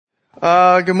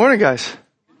Good morning, guys.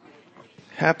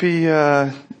 Happy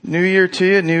New Year to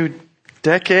you, new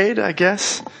decade, I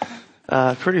guess.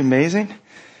 Pretty amazing.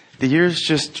 The years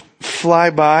just fly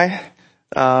by.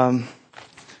 I've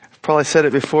probably said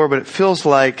it before, but it feels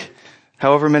like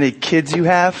however many kids you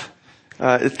have,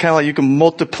 it's kind of like you can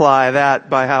multiply that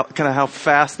by how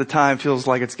fast the time feels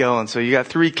like it's going. So you got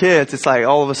 3 kids, it's like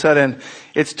all of a sudden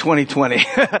it's 2020.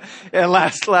 And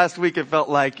last week it felt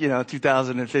like,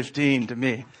 2015 to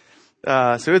me.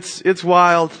 So it's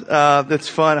wild. It's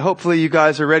fun. Hopefully you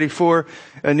guys are ready for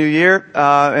a new year.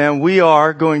 And we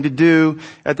are going to do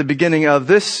at the beginning of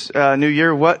this new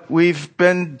year what we've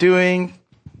been doing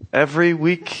every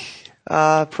week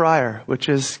prior, which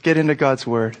is get into God's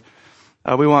Word.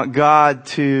 We want God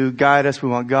to guide us. We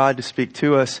want God to speak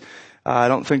to us. I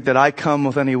don't think that I come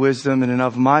with any wisdom in and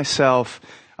of myself.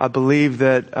 I believe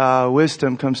that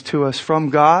wisdom comes to us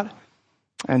from God,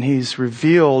 and He's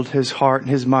revealed His heart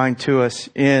and His mind to us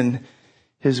in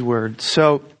His Word.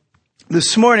 So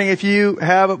this morning, if you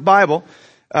have a Bible,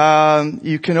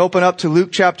 you can open up to Luke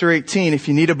chapter 18. If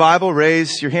you need a Bible,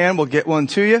 raise your hand. We'll get one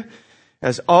to you.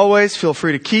 As always, feel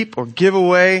free to keep or give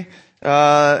away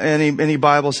any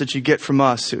Bibles that you get from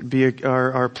us. It would be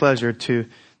our pleasure to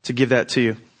give that to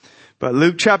you. But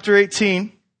Luke chapter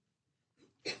 18,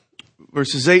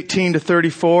 verses 18 to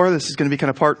 34. This is going to be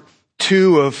kind of part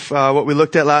 2 of what we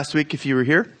looked at last week if you were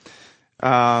here.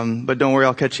 But don't worry,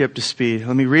 I'll catch you up to speed.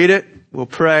 Let me read it. We'll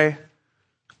pray.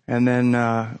 And then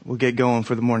we'll get going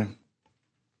for the morning.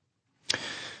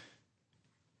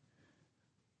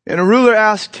 And a ruler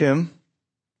asked him,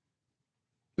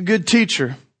 "Good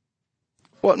teacher,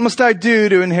 what must I do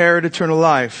to inherit eternal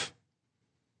life?"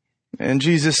 And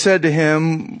Jesus said to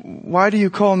him, "Why do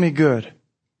you call me good?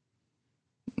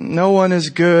 No one is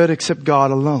good except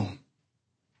God alone.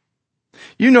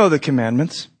 You know the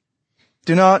commandments.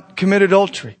 Do not commit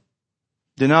adultery.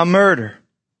 Do not murder.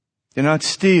 Do not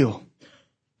steal.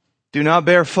 Do not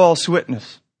bear false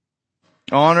witness.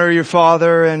 Honor your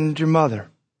father and your mother."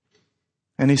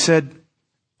 And he said,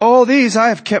 "All these I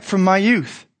have kept from my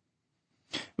youth."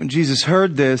 When Jesus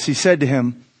heard this, He said to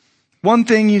him, "One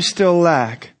thing you still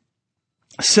lack.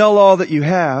 Sell all that you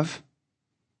have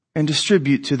and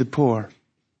distribute to the poor,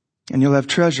 and you'll have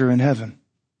treasure in heaven.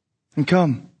 And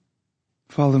come,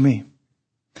 follow me."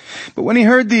 But when he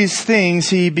heard these things,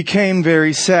 he became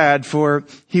very sad, for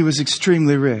he was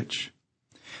extremely rich.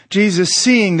 Jesus,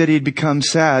 seeing that he had become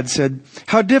sad, said,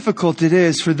 "How difficult it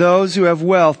is for those who have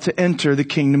wealth to enter the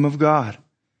kingdom of God.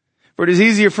 For it is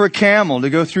easier for a camel to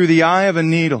go through the eye of a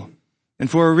needle than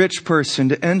for a rich person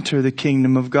to enter the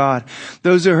kingdom of God."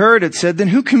 Those who heard it said, "Then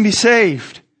who can be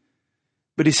saved?"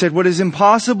 But he said, "What is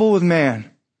impossible with man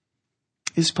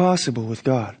is possible with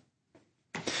God."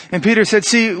 And Peter said,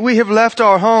 "See, we have left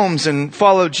our homes and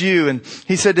followed you." And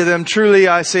he said to them, "Truly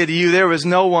I say to you, there is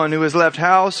no one who has left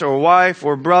house or wife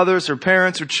or brothers or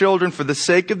parents or children for the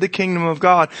sake of the kingdom of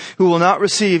God who will not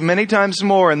receive many times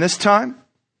more in this time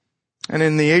and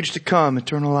in the age to come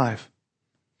eternal life."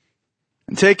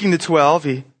 And taking the 12,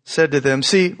 he said to them,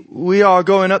 "See, we are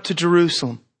going up to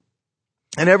Jerusalem,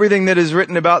 and everything that is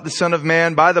written about the Son of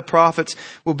Man by the prophets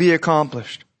will be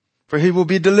accomplished. For he will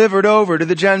be delivered over to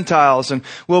the Gentiles and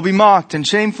will be mocked and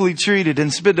shamefully treated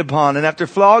and spit upon. And after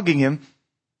flogging him,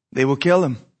 they will kill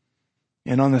him.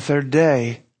 And on the 3rd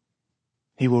day,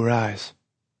 he will rise."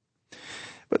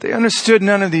 But they understood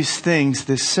none of these things.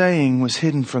 This saying was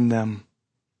hidden from them,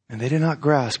 and they did not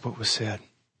grasp what was said.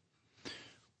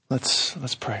 Let's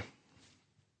pray.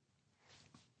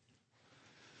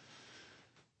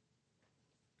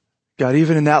 God,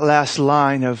 even in that last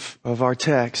line of our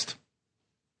text,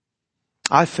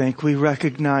 I think we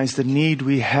recognize the need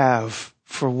we have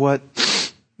for what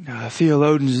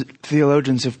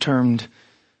theologians have termed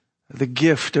the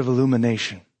gift of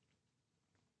illumination.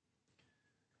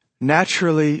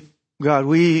 Naturally, God,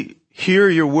 we hear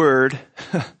your word.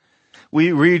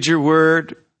 We read your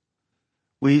word.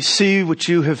 We see what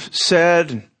you have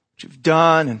said and what you've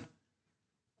done, and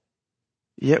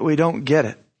yet we don't get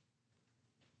it.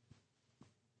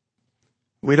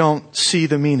 We don't see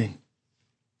the meaning.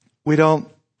 We don't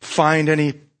find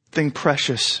anything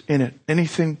precious in it,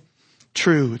 anything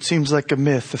true. It seems like a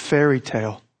myth, a fairy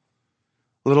tale,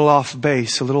 a little off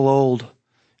base, a little old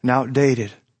and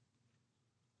outdated.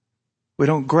 We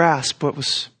don't grasp what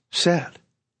was said.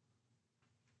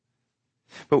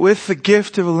 But with the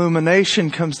gift of illumination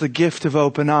comes the gift of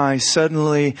open eyes.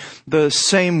 Suddenly, the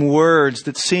same words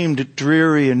that seemed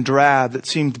dreary and drab, that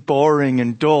seemed boring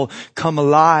and dull, come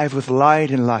alive with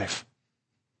light and life.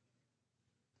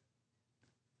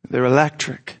 They're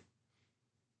electric.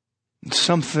 And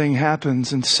something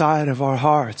happens inside of our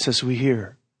hearts as we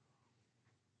hear.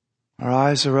 Our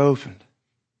eyes are opened.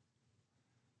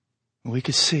 We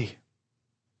can see.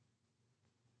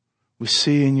 We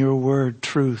see in your word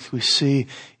truth. We see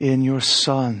in your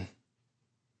Son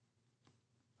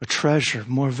a treasure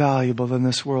more valuable than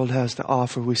this world has to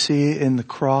offer. We see in the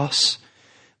cross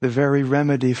the very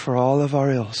remedy for all of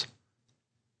our ills.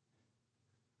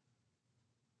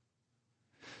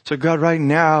 So God, right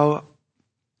now,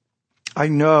 I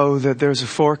know that there's a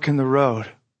fork in the road.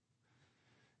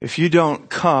 If you don't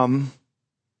come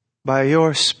by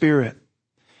your Spirit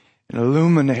and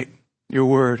illuminate your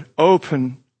word,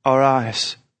 open our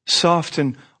eyes,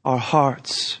 soften our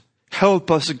hearts,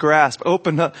 help us grasp,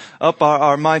 open up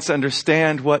our minds to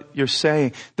understand what you're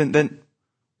saying, then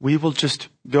we will just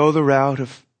go the route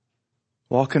of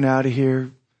walking out of here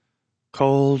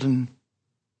cold and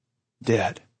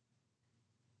dead.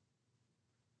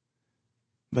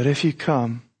 But if you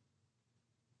come,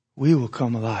 we will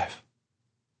come alive.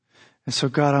 And so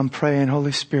God, I'm praying,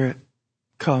 Holy Spirit,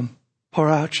 come, pour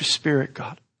out your Spirit,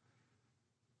 God.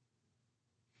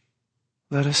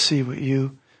 Let us see what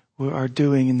you are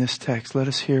doing in this text. Let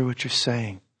us hear what you're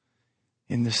saying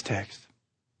in this text.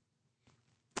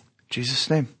 In Jesus'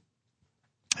 name.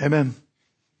 Amen.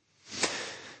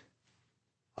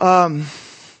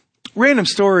 Random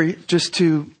story just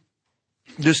to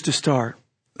start.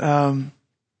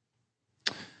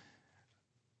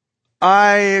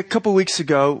 I, a couple weeks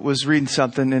ago, was reading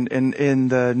something in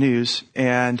the news,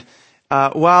 and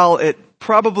while it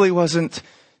probably wasn't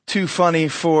too funny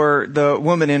for the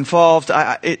woman involved,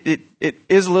 it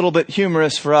is a little bit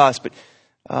humorous for us, but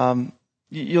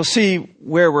you'll see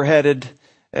where we're headed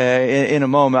in a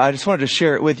moment. I just wanted to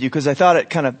share it with you because I thought it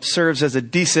kind of serves as a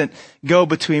decent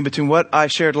go-between between what I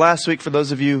shared last week. For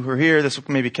those of you who are here, this will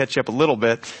maybe catch you up a little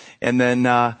bit, and then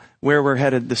where we're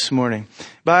headed this morning.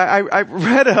 But I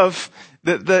read of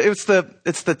it's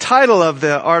the title of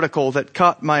the article that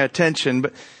caught my attention,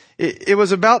 but it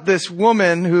was about this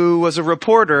woman who was a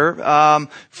reporter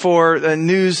for the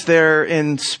news there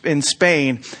in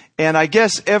Spain, and I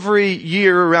guess every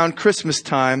year around Christmas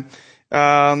time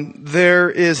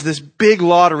there is this big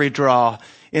lottery draw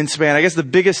in Spain. I guess the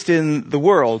biggest in the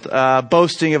world,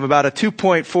 boasting of about a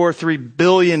 $2.43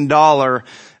 billion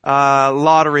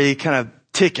lottery kind of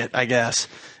ticket, I guess,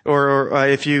 or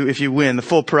if you win the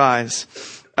full prize.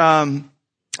 And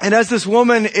as this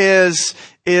woman is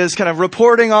kind of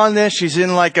reporting on this, she's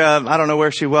in like I don't know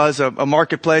where she was, a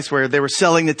marketplace where they were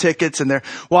selling the tickets, and they're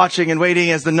watching and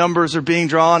waiting as the numbers are being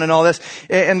drawn and all this.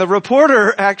 And the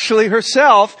reporter actually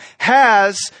herself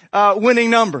has winning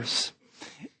numbers.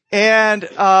 And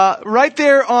right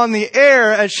there on the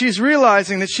air, as she's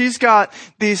realizing that she's got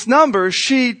these numbers,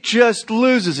 she just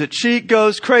loses it. She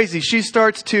goes crazy. She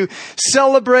starts to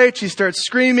celebrate. She starts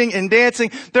screaming and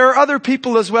dancing. There are other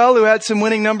people as well who had some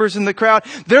winning numbers in the crowd.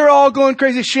 They're all going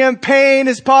crazy. Champagne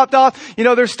is popped off. You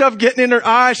know, there's stuff getting in her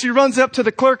eyes. She runs up to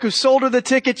the clerk who sold her the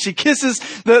ticket. She kisses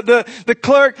the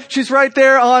clerk. She's right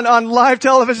there on live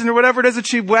television or whatever it is, and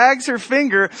she wags her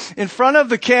finger in front of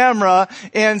the camera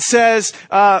and says,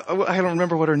 I don't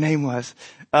remember what her name was.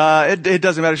 It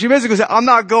doesn't matter. She basically said, I'm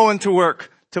not going to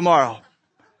work tomorrow.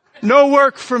 No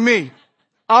work for me.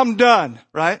 I'm done.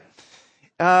 Right?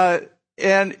 And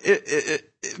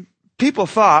people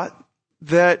thought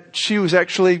that she was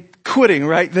actually quitting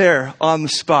right there on the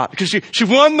spot because she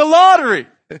won the lottery.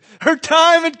 Her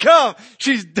time had come.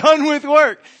 She's done with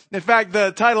work. In fact,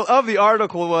 the title of the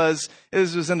article was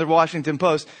in the Washington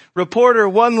Post, "Reporter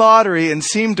won lottery and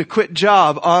seemed to quit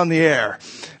job on the air."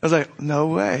 I was like, no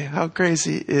way. How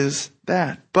crazy is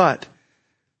that? But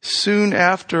soon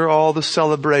after all the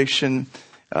celebration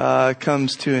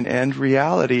comes to an end,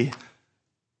 reality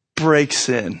breaks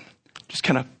in. Just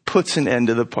kind of puts an end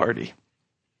to the party.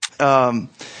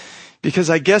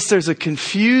 Because I guess there's a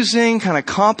confusing, kind of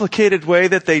complicated way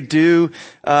that they do.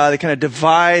 They kind of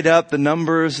divide up the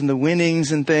numbers and the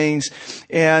winnings and things.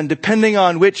 And depending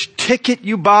on which ticket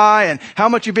you buy and how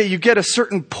much you pay, you get a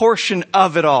certain portion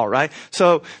of it all, right?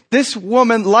 So this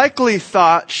woman likely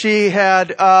thought she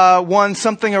had won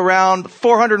something around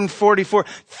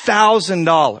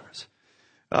 $444,000.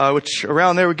 Which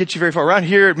around there would get you very far. Around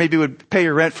here, it maybe would pay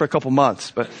your rent for a couple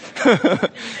months, but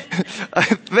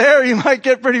there you might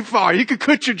get pretty far. You could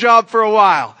quit your job for a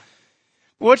while.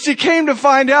 What she came to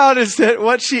find out is that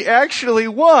what she actually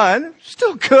won,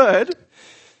 still good,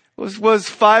 was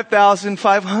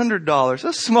 $5,500.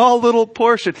 A small little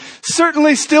portion.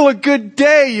 Certainly still a good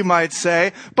day, you might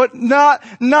say, but not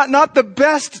the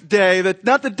best day,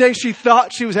 not the day she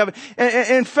thought she was having.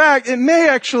 In fact, it may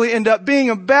actually end up being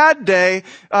a bad day,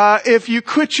 if you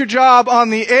quit your job on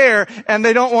the air and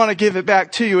they don't want to give it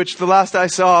back to you, which the last I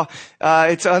saw,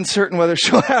 it's uncertain whether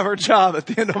she'll have her job at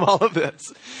the end of all of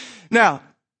this. Now,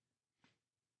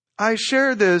 I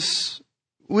share this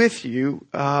with you,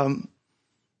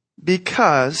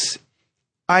 because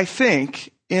I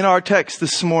think in our text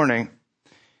this morning,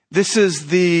 this is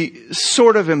the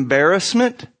sort of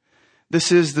embarrassment.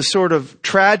 This is the sort of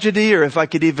tragedy, or if I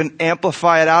could even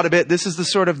amplify it out a bit, this is the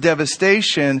sort of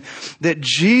devastation that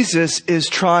Jesus is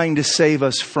trying to save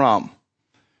us from.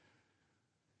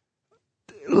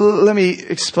 Let me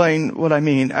explain what I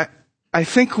mean. I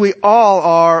think we all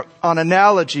are, on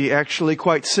analogy, actually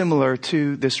quite similar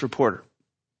to this reporter.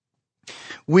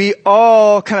 We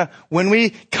all when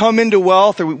we come into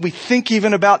wealth, or we think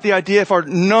even about the idea, if our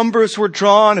numbers were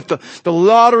drawn, if the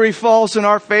lottery falls in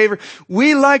our favor,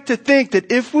 we like to think that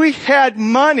if we had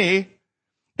money,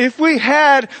 if we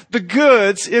had the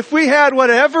goods, if we had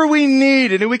whatever we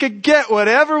needed, and we could get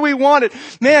whatever we wanted,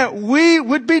 man, we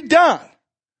would be done.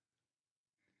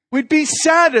 We'd be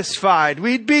satisfied.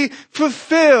 We'd be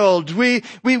fulfilled. We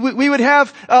would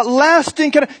have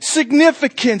lasting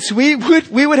significance. We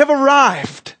would have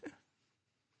arrived.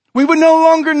 We would no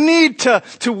longer need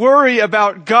to worry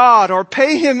about God or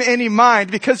pay Him any mind,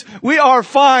 because we are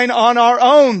fine on our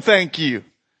own, thank you.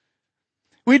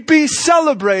 We'd be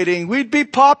celebrating. We'd be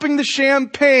popping the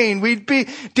champagne. We'd be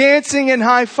dancing and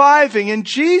high-fiving. And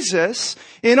Jesus,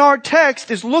 in our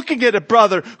text, is looking at a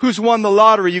brother who's won the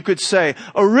lottery, you could say.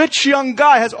 A rich young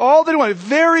guy, has all that he wanted.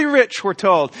 Very rich, we're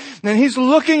told. And He's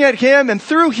looking at him, and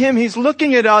through him, He's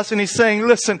looking at us, and He's saying,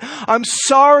 listen, I'm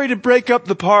sorry to break up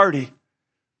the party,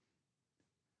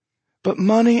 but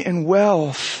money and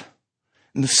wealth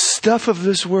and the stuff of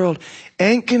this world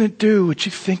ain't going to do what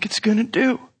you think it's going to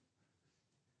do.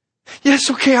 Yes,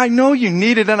 okay, I know you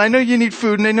need it, and I know you need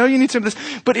food, and I know you need some of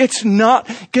this, but it's not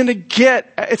going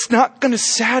to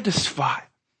satisfy.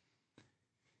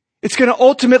 It's going to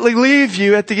ultimately leave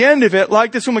you at the end of it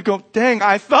like this woman go, dang,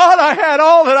 I thought I had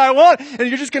all that I want, and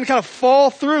you're just going to fall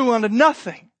through onto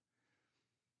nothing.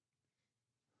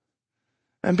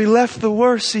 And be left the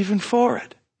worse even for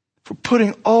it, for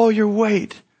putting all your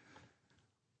weight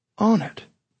on it.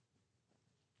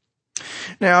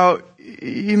 Now,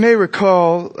 you may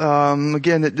recall,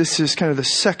 again, that this is kind of the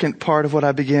second part of what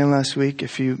I began last week.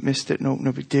 If you missed it, no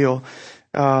big deal.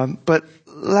 But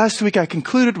last week I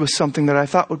concluded with something that I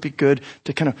thought would be good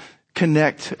to kind of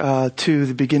connect to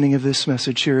the beginning of this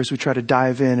message here as we try to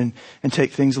dive in and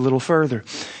take things a little further.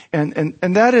 And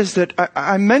that is that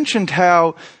I mentioned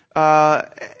how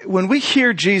when we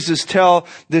hear Jesus tell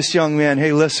this young man,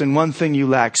 hey, listen, one thing you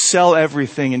lack, sell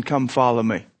everything and come follow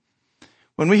me.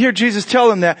 When we hear Jesus tell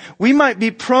him that, we might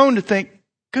be prone to think,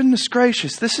 goodness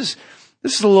gracious, this is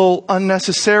a little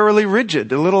unnecessarily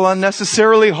rigid, a little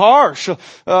unnecessarily harsh,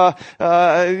 a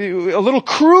little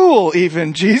cruel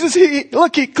even. Jesus, he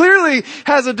clearly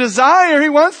has a desire. He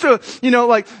wants to,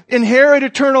 inherit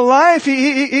eternal life.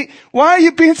 Why are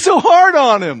you being so hard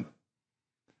on him?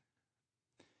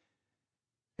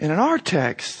 And in our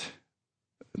text,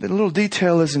 the little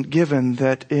detail isn't given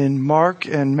that in Mark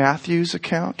and Matthew's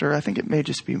account, or I think it may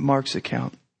just be Mark's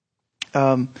account,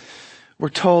 we're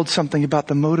told something about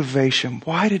the motivation.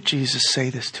 Why did Jesus say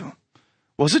this to him?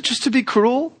 Was it just to be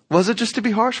cruel? Was it just to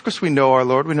be harsh? Of course, we know our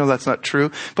Lord. We know that's not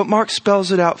true. But Mark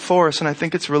spells it out for us, and I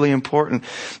think it's really important.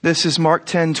 This is Mark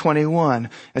 10:21.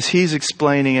 As he's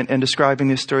explaining and describing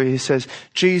this story, he says,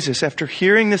 Jesus, after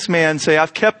hearing this man say,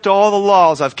 I've kept all the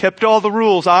laws, I've kept all the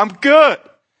rules, I'm good.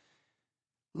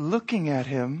 Looking at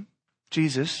him,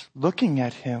 Jesus, looking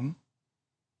at him,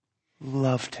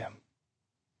 loved him.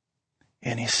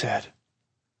 And He said,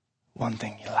 one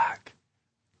thing you lack.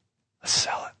 Let's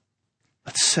sell it.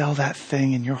 Let's sell that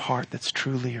thing in your heart that's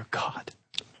truly your God.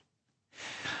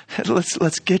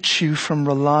 Let's get you from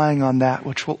relying on that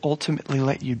which will ultimately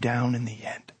let you down in the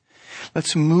end.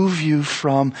 Let's move you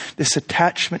from this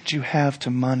attachment you have to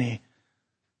money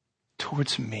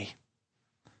towards me.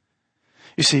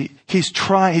 You see, he's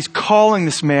calling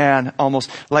this man almost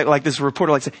like this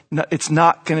reporter, like, no, it's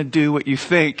not going to do what you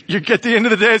think. At the end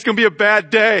of the day, it's going to be a bad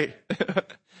day.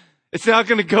 It's not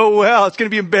going to go well. It's going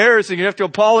to be embarrassing. You have to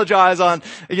apologize on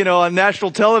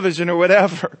national television or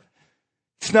whatever.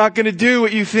 It's not going to do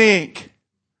what you think.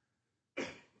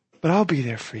 But I'll be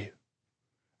there for you.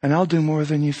 And I'll do more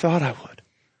than you thought I would.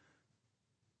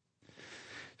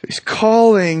 So He's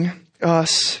calling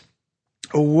us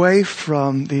away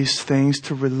from these things,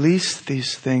 to release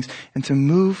these things, and to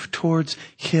move towards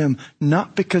Him,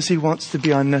 not because He wants to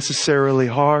be unnecessarily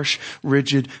harsh,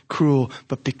 rigid, cruel,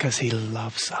 but because He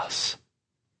loves us.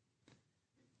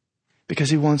 Because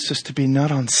He wants us to be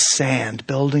not on sand,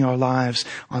 building our lives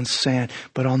on sand,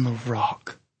 but on the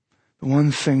rock. The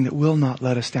one thing that will not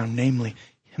let us down, namely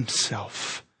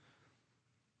Himself.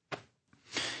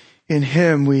 In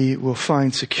Him we will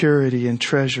find security and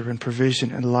treasure and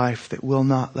provision and life that will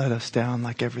not let us down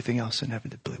like everything else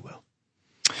inevitably will.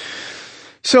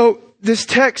 So this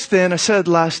text then, I said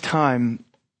last time,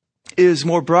 is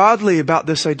more broadly about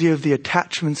this idea of the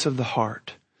attachments of the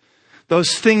heart.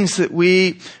 Those things that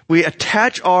we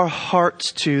attach our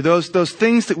hearts to, those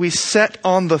things that we set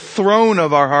on the throne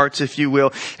of our hearts, if you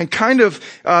will, and kind of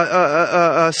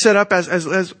set up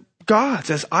as gods,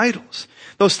 as idols.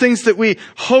 Those things that we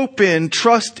hope in,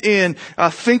 trust in,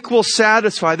 think will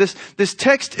satisfy. This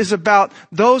text is about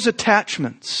those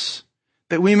attachments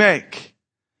that we make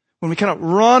when we kind of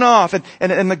run off,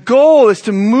 and the goal is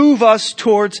to move us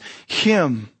towards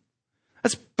Him.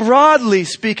 That's broadly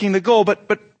speaking the goal,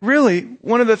 but really,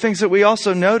 one of the things that we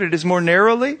also noted is more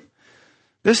narrowly,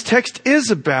 this text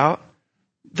is about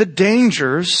the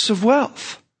dangers of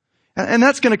wealth. And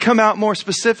that's going to come out more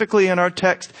specifically in our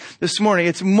text this morning.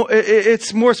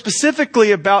 It's more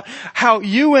specifically about how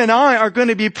you and I are going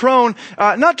to be prone,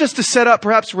 not just to set up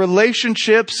perhaps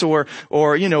relationships or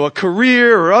a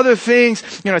career or other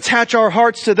things, attach our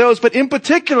hearts to those, but in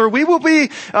particular, we will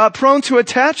be prone to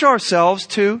attach ourselves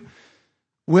to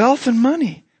wealth and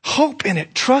money. Hope in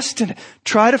it, trust in it,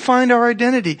 try to find our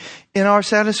identity in our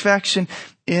satisfaction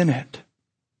in it.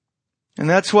 And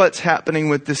that's what's happening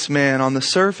with this man. On the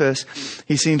surface,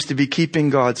 he seems to be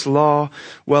keeping God's law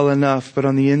well enough, but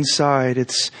on the inside,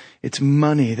 it's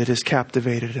money that has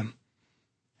captivated him.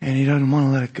 And he doesn't want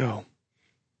to let it go.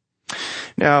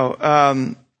 Now,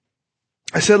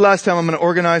 I said last time I'm going to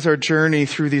organize our journey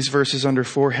through these verses under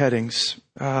 4 headings.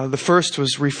 The first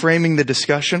was reframing the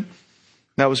discussion.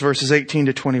 That was verses 18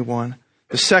 to 21.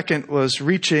 The second was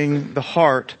reaching the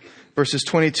heart, verses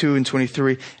 22 and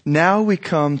 23. Now we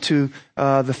come to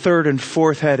the third and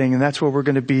fourth heading, and that's where we're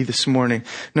going to be this morning.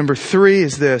 Number 3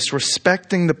 is this,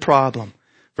 respecting the problem,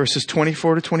 verses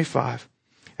 24 to 25.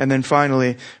 And then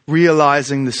finally,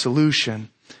 realizing the solution.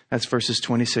 That's verses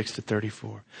 26 to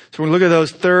 34. So we're going to look at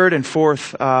those third and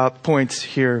fourth points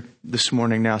here this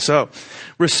morning now. So,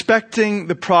 respecting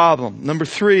the problem. Number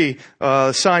 3,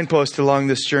 signpost along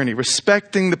this journey.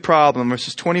 Respecting the problem,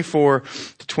 verses 24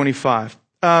 to 25.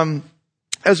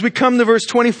 As we come to verse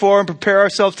 24 and prepare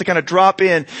ourselves to kind of drop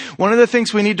in, one of the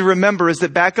things we need to remember is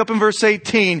that back up in verse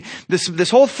 18, this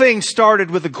whole thing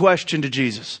started with a question to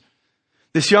Jesus.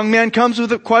 This young man comes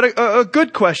with quite a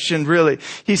good question, really.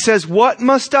 He says, what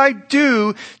must I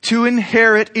do to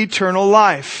inherit eternal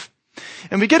life?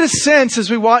 And we get a sense as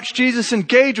we watch Jesus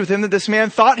engage with him that this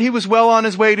man thought he was well on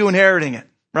his way to inheriting it,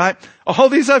 right? All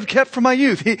these I've kept from my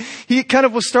youth. He kind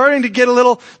of was starting to get a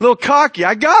little cocky.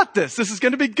 I got this. This is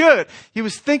going to be good. He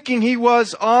was thinking he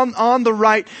was on the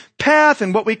right path.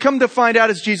 And what we come to find out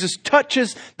is Jesus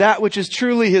touches that which is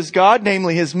truly his God,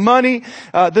 namely his money.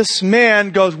 This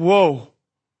man goes, whoa.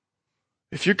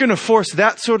 If you're going to force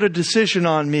that sort of decision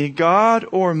on me, God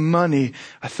or money,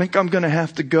 I think I'm going to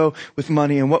have to go with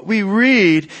money. And what we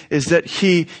read is that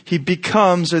he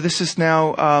becomes, or this is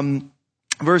now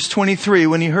verse 23,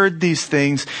 when he heard these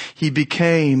things, he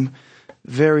became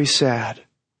very sad,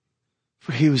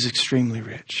 for he was extremely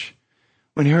rich.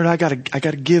 When he heard, I got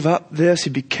to give up this, he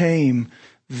became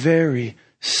very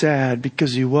sad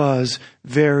because he was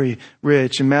very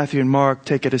rich. And Matthew and Mark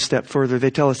take it a step further. They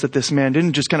tell us that this man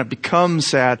didn't just kind of become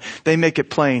sad. They make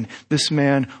it plain. This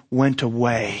man went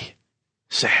away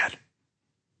sad.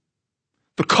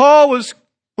 The call was,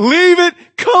 leave it,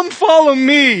 come follow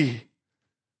me.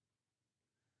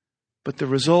 But the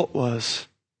result was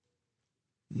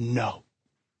no.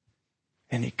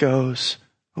 And he goes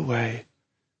away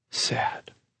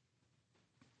sad.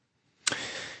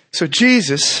 So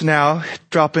Jesus, now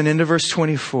dropping into verse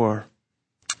 24,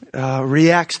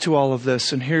 reacts to all of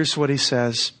this. And here's what he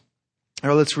says.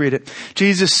 Or let's read it.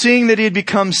 Jesus, seeing that he had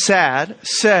become sad,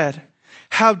 said,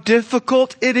 how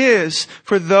difficult it is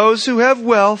for those who have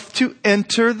wealth to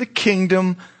enter the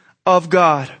kingdom of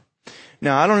God.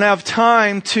 Now, I don't have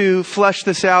time to flesh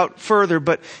this out further,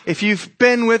 but if you've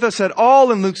been with us at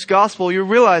all in Luke's gospel, you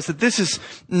realize that this is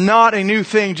not a new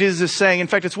thing Jesus is saying. In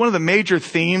fact, it's one of the major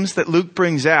themes that Luke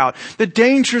brings out. The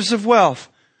dangers of wealth,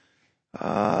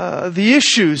 the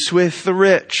issues with the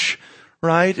rich,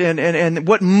 right? And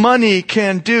what money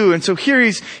can do. And so here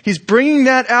he's bringing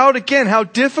that out again, how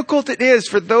difficult it is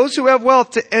for those who have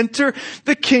wealth to enter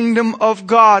the kingdom of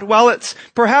God. While it's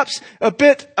perhaps a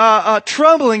bit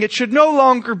troubling, it should no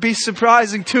longer be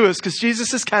surprising to us, because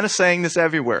Jesus is kind of saying this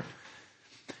everywhere.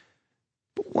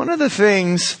 But one of the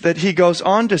things that he goes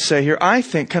on to say here, I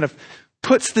think, kind of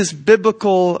puts this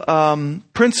biblical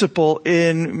principle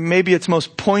in maybe its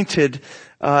most pointed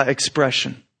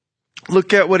expression.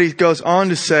 Look at what he goes on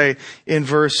to say in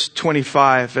verse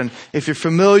 25. And if you're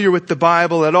familiar with the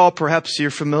Bible at all, perhaps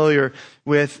you're familiar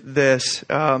with this.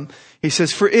 He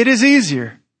says, "For it is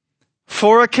easier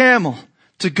for a camel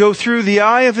to go through the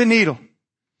eye of a needle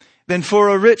than for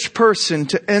a rich person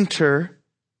to enter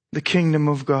the kingdom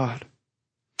of God."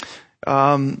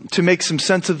 To make some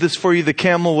sense of this for you, the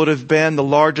camel would have been the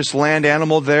largest land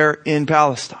animal there in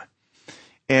Palestine.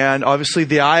 And obviously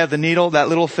the eye of the needle, that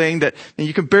little thing that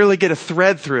you can barely get a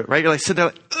thread through it, right? You're like sitting there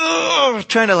like, ugh,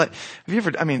 trying to like, have you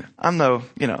ever, I mean, I'm no,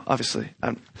 obviously,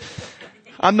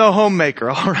 I'm no homemaker,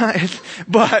 all right?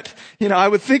 But, I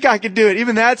would think I could do it.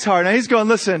 Even that's hard. Now he's going,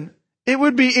 listen, it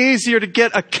would be easier to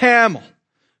get a camel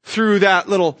through that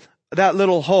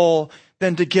little hole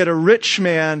than to get a rich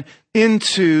man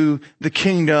into the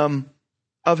kingdom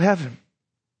of heaven.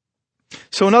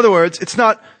 So in other words, it's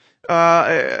not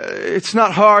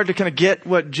hard to kind of get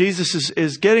what Jesus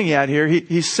is getting at here.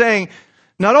 He's saying,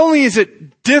 not only is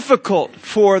it difficult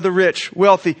for the rich,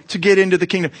 wealthy to get into the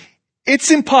kingdom,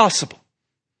 it's impossible.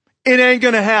 It ain't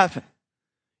going to happen.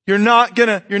 You're not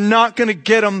going to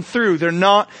get them through. They're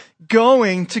not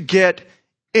going to get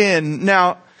in.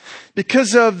 Now,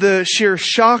 because of the sheer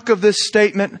shock of this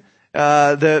statement,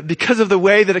 because of the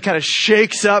way that it kind of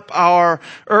shakes up our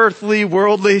earthly,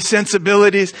 worldly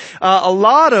sensibilities, a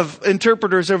lot of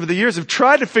interpreters over the years have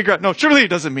tried to figure out, no, surely he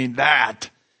doesn't mean that.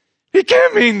 He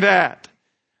can't mean that.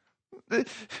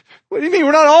 What do you mean?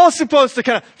 We're not all supposed to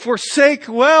kind of forsake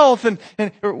wealth and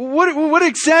what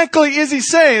exactly is he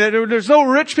saying? That there's no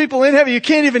rich people in heaven. You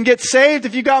can't even get saved.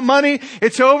 If you got money,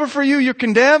 it's over for you. You're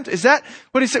condemned. Is that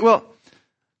what he said? Well,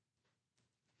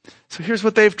 so here's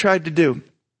what they've tried to do.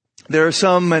 There are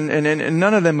some, and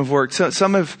none of them have worked. So,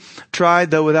 some have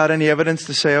tried, though, without any evidence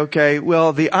to say, okay,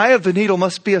 well, the eye of the needle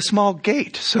must be a small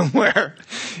gate somewhere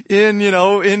in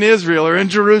Israel or in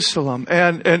Jerusalem.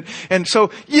 And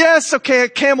so, yes, okay, a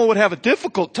camel would have a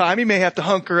difficult time. He may have to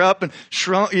hunker up and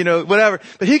shrunk, whatever.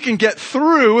 But he can get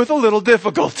through with a little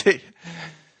difficulty.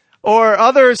 Or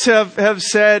others have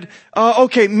said,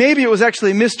 okay, maybe it was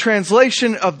actually a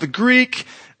mistranslation of the Greek.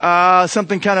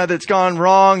 Something kind of that's gone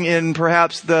wrong in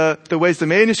perhaps the ways the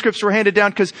manuscripts were handed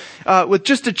down, because with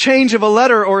just a change of a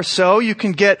letter or so, you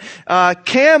can get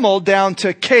camel down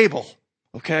to cable.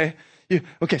 Okay?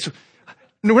 So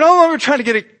we're no longer trying to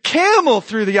get a camel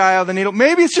through the eye of the needle.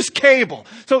 Maybe it's just cable.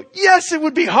 So yes, it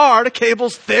would be hard. A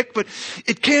cable's thick, but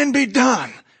it can be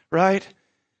done, right?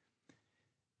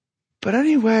 But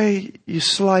anyway you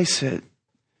slice it,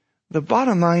 the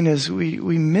bottom line is we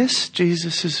miss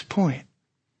Jesus' point.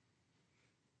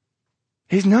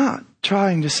 He's not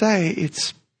trying to say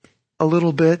it's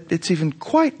even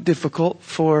quite difficult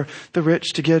for the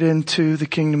rich to get into the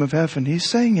kingdom of heaven. He's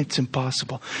saying it's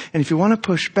impossible. And if you want to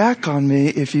push back on me,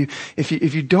 if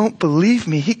you don't believe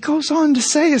me, he goes on to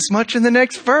say as much in the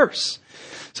next verse.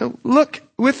 So look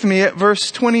with me at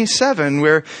verse 27,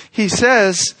 where he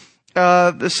says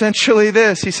essentially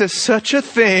this. He says, such a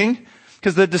thing,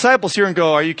 because the disciples hear and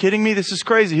go, are you kidding me? This is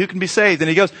crazy. Who can be saved? And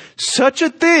he goes, such a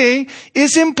thing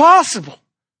is impossible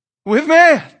with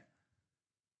man.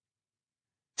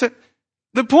 So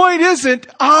the point isn't,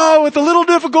 with a little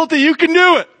difficulty you can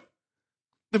do it.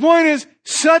 The point is,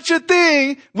 such a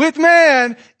thing with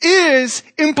man is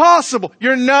impossible.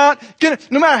 You're not gonna,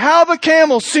 no matter how the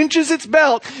camel cinches its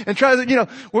belt and tries to,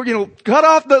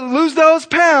 lose those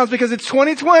pounds because it's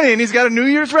 2020 and he's got a New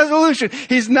Year's resolution.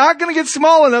 He's not gonna get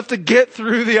small enough to get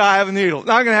through the eye of the needle.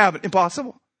 Not gonna happen.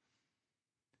 Impossible.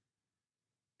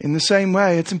 In the same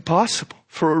way, it's impossible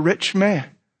for a rich man,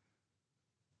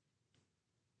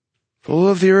 full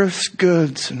of the earth's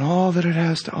goods and all that it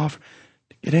has to offer,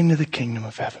 to get into the kingdom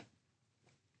of heaven.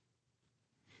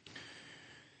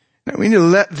 Now, we need to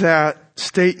let that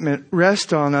statement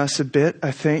rest on us a bit,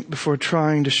 I think, before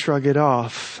trying to shrug it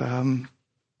off.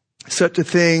 Such a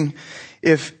thing,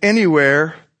 if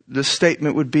anywhere, the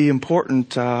statement would be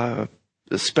important,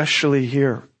 especially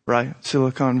here, right?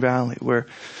 Silicon Valley, where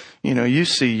you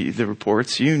see the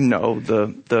reports,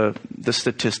 the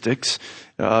statistics.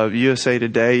 USA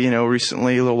Today,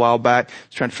 recently, a little while back,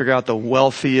 was trying to figure out the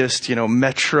wealthiest,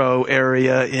 metro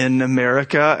area in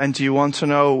America. And do you want to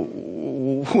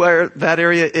know where that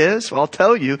area is? Well, I'll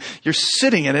tell you, you're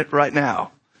sitting in it right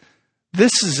now.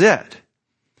 This is it.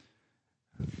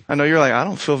 I know you're like, I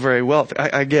don't feel very wealthy.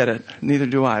 I get it. Neither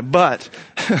do I. But,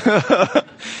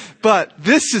 but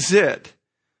this is it.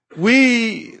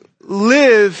 We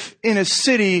live in a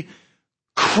city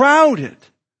crowded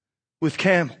with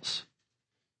camels,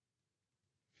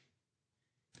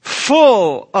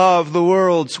 full of the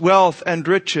world's wealth and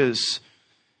riches.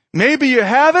 Maybe you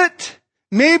have it,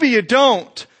 maybe you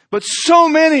don't, but so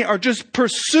many are just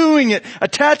pursuing it,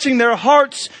 attaching their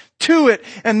hearts to it,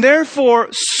 and therefore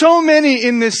so many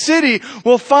in this city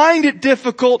will find it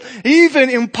difficult,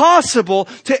 even impossible,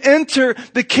 to enter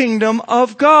the kingdom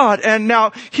of God. And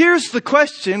now here's the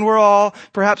question we're all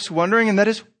perhaps wondering, and that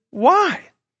is, why?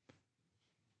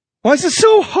 Why is it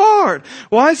so hard?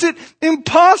 Why is it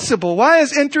impossible? Why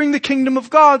is entering the kingdom of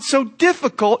God so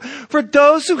difficult for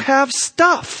those who have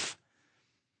stuff?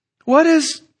 What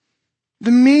is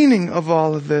the meaning of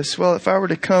all of this? Well, if I were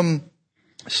to come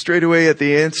straight away at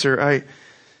the answer, I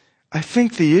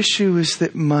think the issue is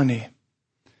that money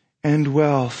and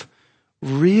wealth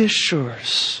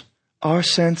reassures our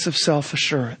sense of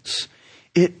self-assurance.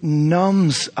 It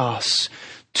numbs us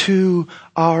to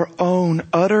our own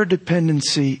utter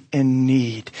dependency and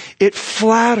need. It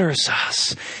flatters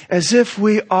us as if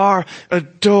we are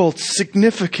adults,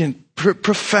 significant,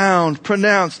 profound,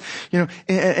 pronounced,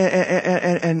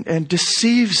 and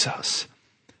deceives us.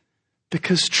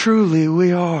 Because truly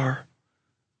we are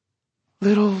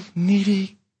little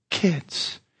needy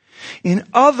kids. In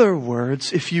other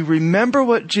words, if you remember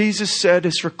what Jesus said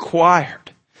is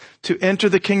required to enter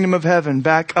the kingdom of heaven,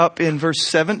 back up in verse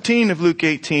 17 of Luke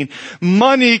 18.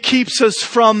 Money keeps us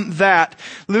from that.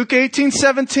 Luke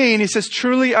 18:17, he says,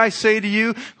 truly I say to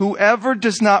you, whoever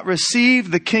does not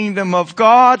receive the kingdom of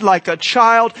God like a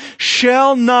child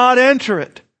shall not enter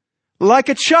it. Like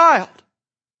a child.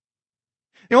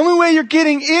 The only way you're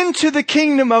getting into the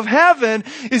kingdom of heaven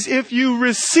is if you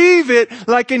receive it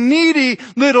like a needy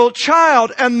little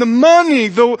child. And the money,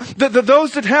 those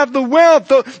that have the wealth,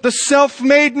 the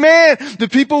self-made man, the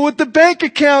people with the bank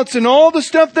accounts and all the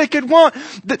stuff they could want,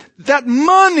 that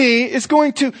money is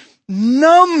going to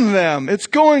numb them. It's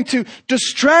going to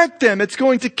distract them. It's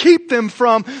going to keep them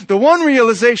from the one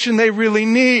realization they really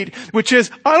need, which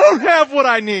is, I don't have what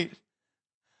I need.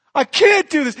 I can't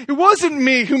do this. It wasn't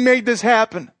me who made this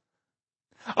happen.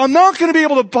 I'm not going to be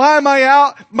able to buy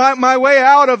my way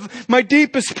out of my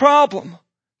deepest problem.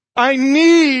 I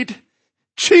need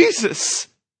Jesus.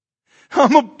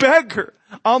 I'm a beggar.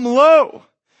 I'm low.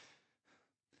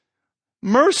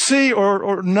 Mercy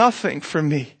or nothing for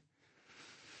me.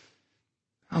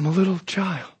 I'm a little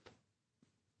child.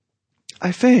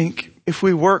 I think if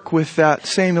we work with that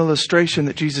same illustration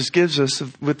that Jesus gives us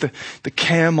with the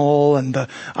camel and the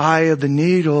eye of the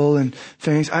needle and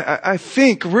things, I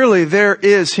think really there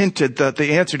is hinted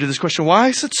the answer to this question. Why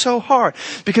is it so hard?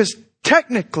 Because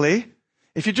technically,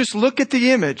 if you just look at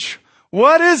the image,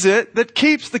 what is it that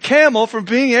keeps the camel from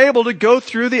being able to go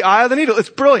through the eye of the needle? It's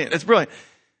brilliant. It's brilliant.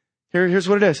 Here's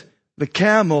what it is. The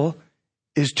camel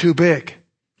is too big.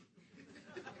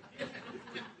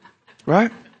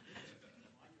 Right?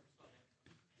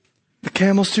 The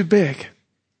camel's too big.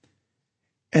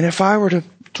 And if I were to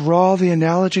draw the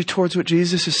analogy towards what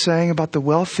Jesus is saying about the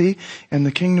wealthy and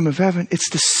the kingdom of heaven,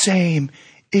 it's the same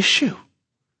issue.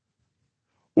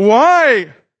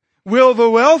 Why will the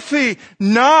wealthy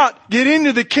not get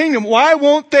into the kingdom? Why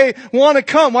won't they want to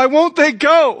come? Why won't they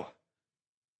go?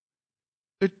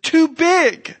 They're too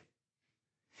big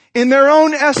in their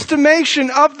own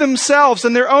estimation of themselves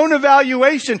and their own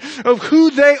evaluation of who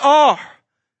they are.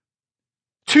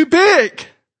 Too big.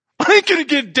 I ain't going to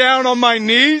get down on my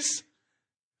knees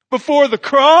before the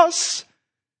cross.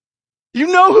 You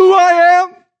know who I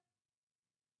am?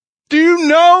 Do you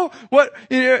know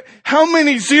how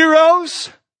many zeros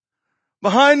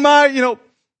behind my,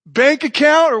 bank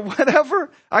account or whatever?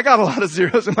 I got a lot of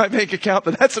zeros in my bank account,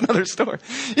 but that's another story.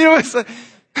 It's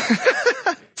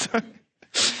like,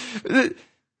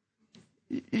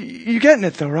 you getting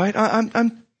it though, right?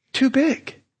 I'm too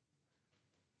big.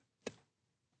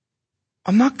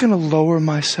 I'm not going to lower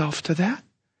myself to that.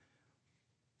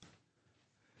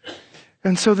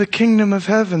 And so the kingdom of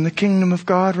heaven, the kingdom of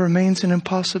God remains an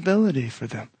impossibility for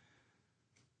them.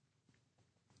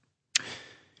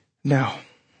 Now,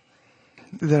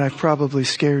 that I've probably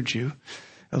scared you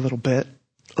a little bit,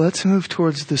 let's move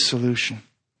towards the solution.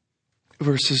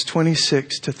 Verses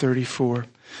 26 to 34.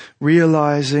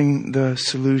 Realizing the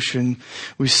solution.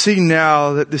 We see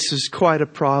now that this is quite a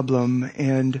problem,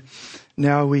 and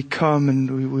now we come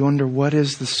and we wonder, what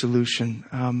is the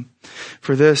solution?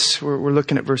 For this, we're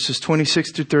looking at verses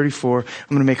 26 through 34. I'm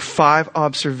going to make 5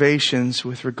 observations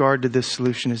with regard to this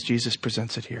solution as Jesus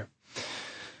presents it here.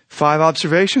 5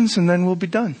 observations, and then we'll be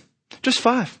done. Just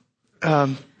 5.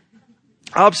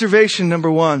 Observation number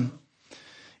 1.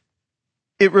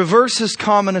 It reverses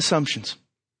common assumptions.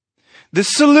 The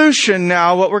solution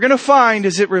now, what we're going to find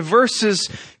is it reverses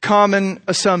common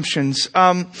assumptions.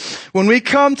 When we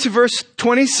come to verse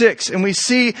 26 and we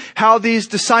see how these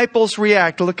disciples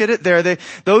react, look at it there.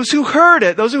 Those who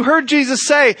heard Jesus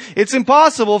say, it's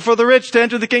impossible for the rich to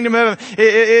enter the kingdom of heaven.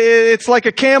 It's like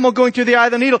a camel going through the eye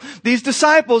of the needle. These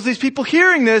disciples, these people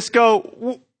hearing this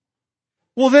go,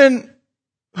 well then,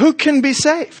 who can be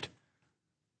saved?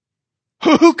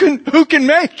 Who can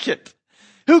make it?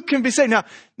 Who can be saved? Now,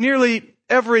 nearly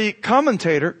every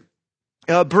commentator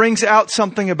brings out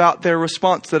something about their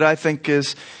response that I think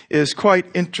is quite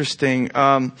interesting.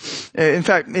 In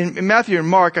fact, in Matthew and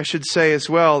Mark, I should say as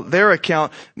well, their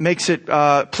account makes it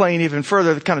plain even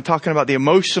further, kind of talking about the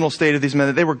emotional state of these men,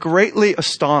 that they were greatly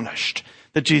astonished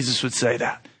that Jesus would say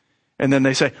that. And then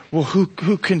they say, well, who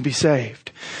can be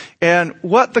saved? And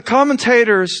what the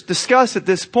commentators discuss at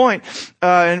this point,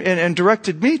 and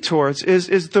directed me towards,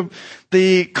 is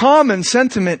the common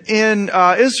sentiment in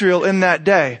Israel in that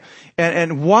day.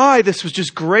 And why this was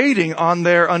just grating on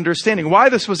their understanding. Why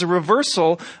this was a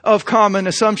reversal of common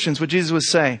assumptions, what Jesus was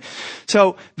saying.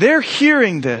 So they're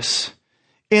hearing this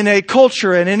in a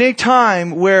culture and in a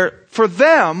time where, for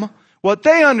them, what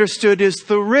they understood is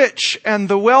the rich and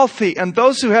the wealthy and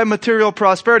those who had material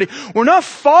prosperity were not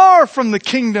far from the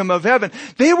kingdom of heaven.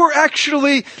 They were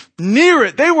actually near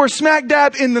it. They were smack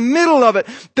dab in the middle of it.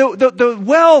 The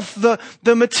wealth,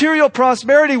 the material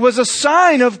prosperity was a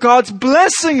sign of God's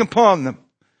blessing upon them,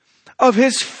 of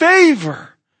His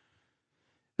favor.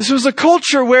 This was a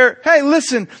culture where, hey,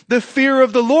 listen, the fear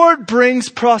of the Lord brings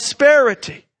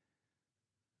prosperity.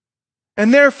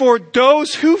 And therefore,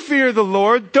 those who fear the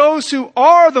Lord, those who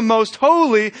are the most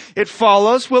holy, it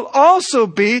follows, will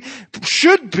also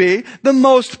should be the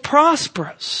most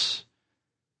prosperous.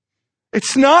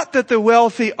 It's not that the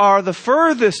wealthy are the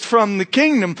furthest from the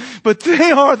kingdom, but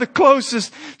they are the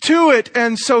closest to it.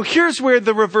 And so here's where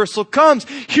the reversal comes.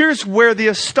 Here's where the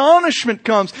astonishment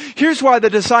comes. Here's why the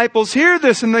disciples hear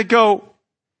this and they go,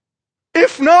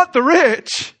 if not the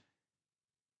rich,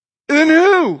 then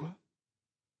who?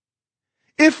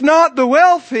 If not the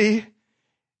wealthy,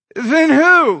 then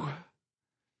who?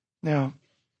 Now,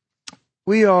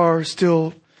 we are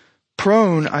still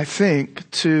prone, I think,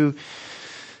 to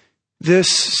this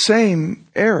same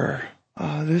error,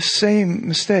 this same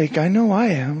mistake. I know I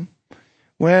am.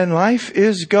 When life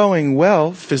is going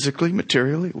well, physically,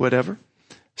 materially, whatever,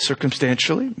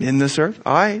 circumstantially, in this earth,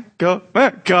 I go,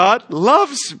 God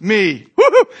loves me.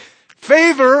 Woo-hoo!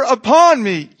 Favor upon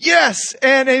me. Yes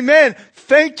and amen.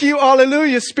 Thank you,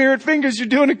 hallelujah, Spirit fingers, you're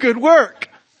doing a good work.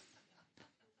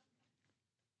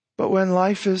 But when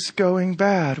life is going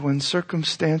bad, when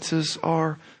circumstances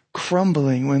are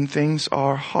crumbling, when things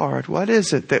are hard, what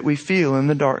is it that we feel in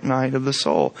the dark night of the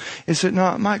soul? Is it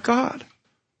not, my God?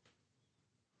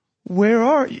 Where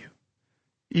are you?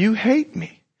 You hate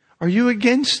me. Are you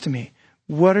against me?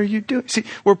 What are you doing? See,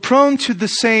 we're prone to the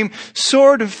same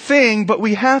sort of thing, but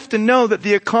we have to know that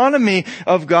the economy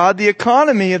of God, the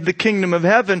economy of the kingdom of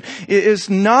heaven, is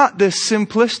not this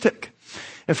simplistic.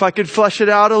 If I could flesh it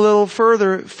out a little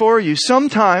further for you,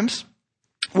 sometimes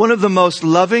one of the most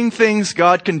loving things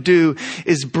God can do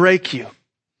is break you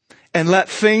and let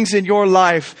things in your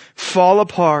life fall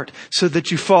apart so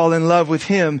that you fall in love with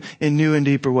Him in new and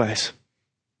deeper ways.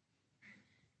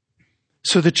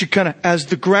 So that you kind of, as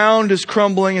the ground is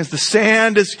crumbling, as the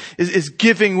sand is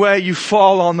giving way, you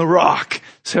fall on the rock,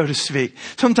 so to speak.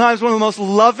 Sometimes one of the most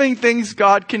loving things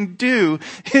God can do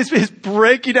is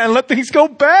break you down and let things go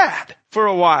bad for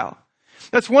a while.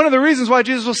 That's one of the reasons why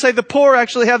Jesus will say the poor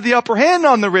actually have the upper hand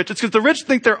on the rich. It's because the rich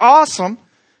think they're awesome,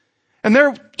 and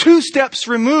they're 2 steps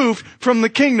removed from the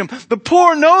kingdom. The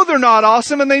poor know they're not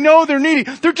awesome, and they know they're needy.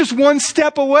 They're just 1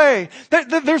 step away.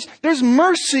 There's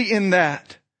mercy in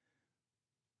that.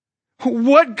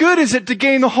 What good is it to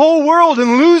gain the whole world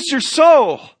and lose your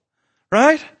soul?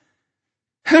 Right?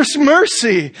 There's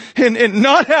mercy in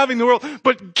not having the world,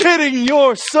 but getting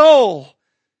your soul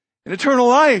in eternal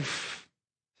life.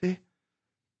 See?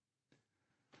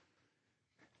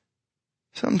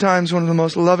 Sometimes one of the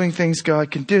most loving things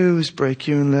God can do is break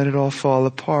you and let it all fall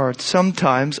apart.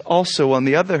 Sometimes, also on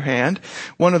the other hand,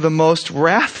 one of the most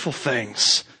wrathful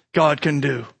things God can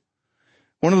do,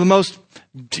 one of the most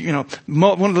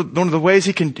one of the ways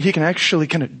he can actually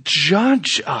kind of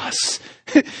judge us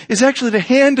is actually to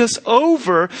hand us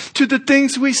over to the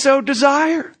things we so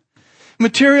desire.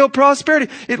 Material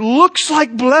prosperity. It looks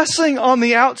like blessing on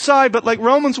the outside, but like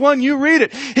Romans 1, you read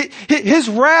it. His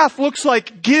wrath looks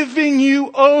like giving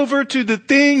you over to the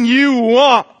thing you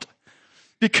want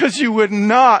because you would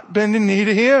not bend a knee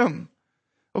to Him.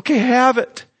 Okay, have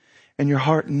it. And your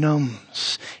heart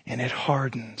numbs and it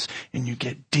hardens and you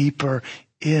get deeper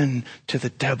into the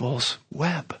devil's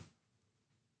web.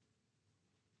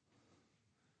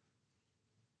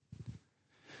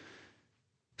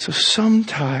 So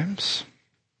sometimes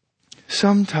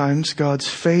God's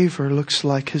favor looks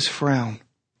like His frown.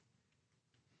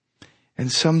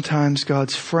 And sometimes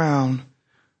God's frown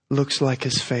looks like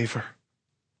His favor.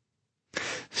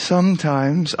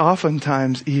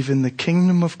 Oftentimes even the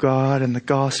kingdom of God and the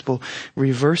gospel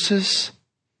reverses,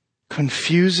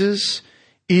 confuses,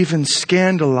 even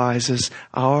scandalizes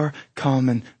our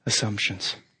common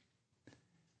assumptions.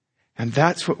 And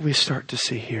that's what we start to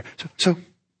see here. So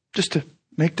just to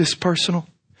make this personal,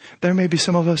 there may be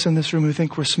some of us in this room who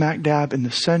think we're smack dab in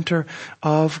the center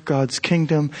of God's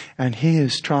kingdom, and He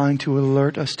is trying to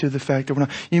alert us to the fact that we're not.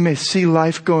 You may see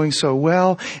life going so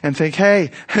well and think,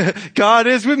 hey, God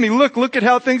is with me. Look at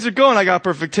how things are going. I got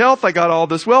perfect health. I got all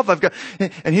this wealth.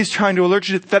 And He's trying to alert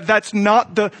you that that's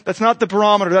not the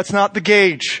barometer. That's not the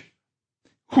gauge.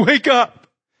 Wake up.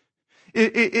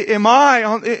 Am I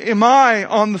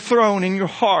on the throne in your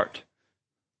heart?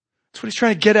 That's what He's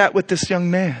trying to get at with this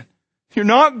young man. You're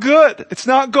not good. It's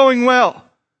not going well.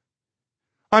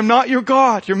 I'm not your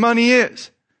God. Your money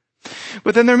is.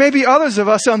 But then there may be others of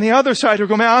us on the other side who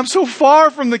go, man, I'm so far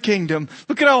from the kingdom.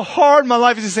 Look at how hard my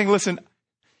life is. He's saying, listen,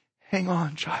 hang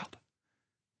on, child.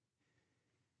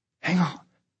 Hang on.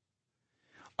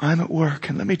 I'm at work,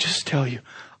 and let me just tell you,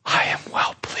 I am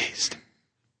well pleased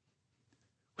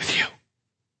with you.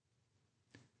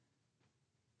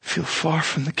 Feel far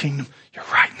from the kingdom. You're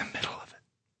right in the middle of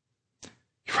it.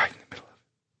 You're right in the middle of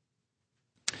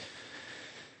it.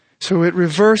 So it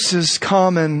reverses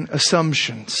common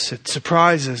assumptions. It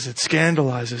surprises, it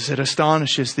scandalizes, it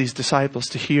astonishes these disciples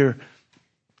to hear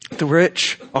the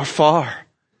rich are far.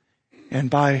 And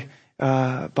by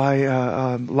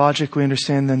logic, we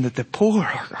understand then that the poor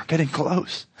are getting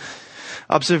close.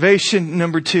 Observation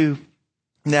number 2.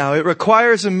 Now, it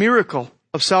requires a miracle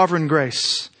of sovereign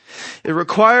grace. It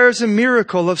requires a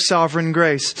miracle of sovereign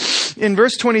grace. In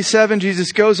verse 27,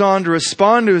 Jesus goes on to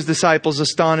respond to His disciples'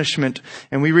 astonishment.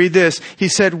 And we read this. He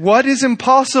said, what is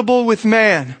impossible with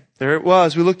man? There it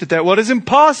was. We looked at that. What is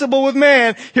impossible with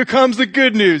man? Here comes the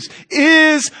good news.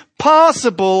 Is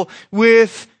possible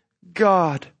with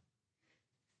God.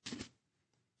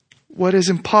 What is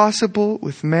impossible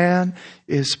with man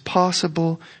is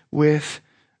possible with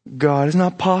God. It's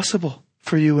not possible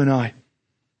for you and I,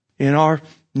 in our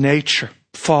nature,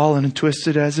 fallen and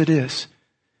twisted as it is,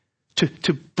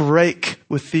 to break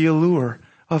with the allure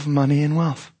of money and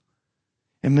wealth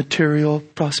and material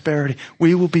prosperity.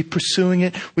 We will be pursuing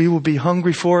it. We will be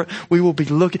hungry for it. We will be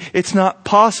looking. It's not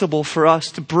possible for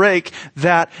us to break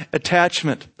that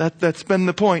attachment. That's been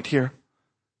the point here.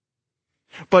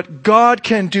 But God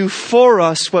can do for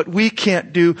us what we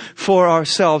can't do for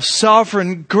ourselves.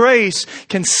 Sovereign grace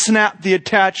can snap the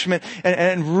attachment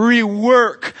and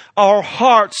rework our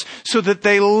hearts so that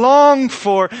they long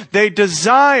for, they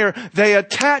desire, they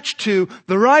attach to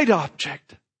the right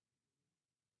object.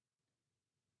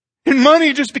 And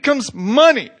money just becomes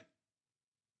money.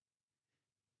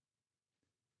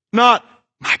 Not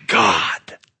my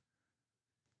God,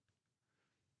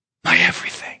 my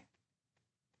everything.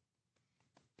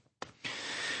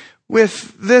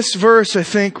 With this verse, I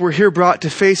think we're here brought to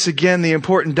face again the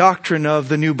important doctrine of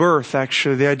the new birth,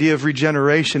 actually, the idea of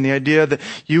regeneration, the idea that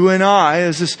you and I,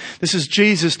 as this is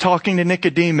Jesus talking to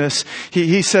Nicodemus,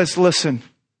 he says, listen,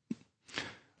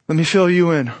 let me fill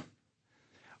you in.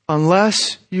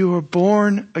 Unless you are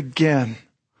born again,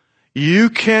 you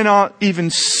cannot even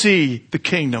see the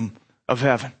kingdom of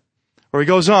heaven. Or he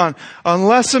goes on,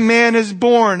 unless a man is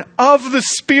born of the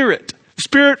Spirit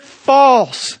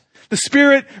falls. The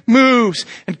Spirit moves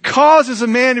and causes a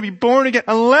man to be born again.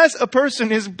 Unless a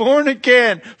person is born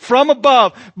again from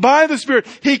above by the Spirit,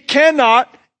 he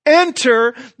cannot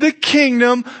enter the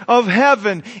kingdom of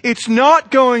heaven. It's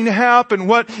not going to happen.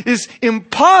 What is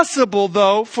impossible,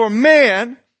 though, for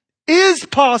man is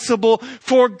possible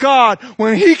for God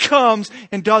when He comes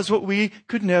and does what we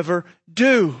could never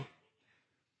do.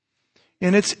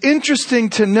 And it's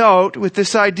interesting to note with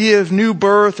this idea of new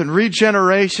birth and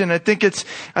regeneration, I think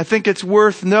it's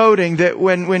worth noting that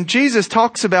when Jesus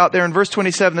talks about there in verse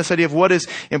 27, this idea of what is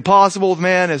impossible with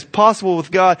man is possible with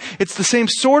God, it's the same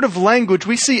sort of language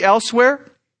we see elsewhere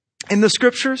in the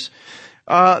Scriptures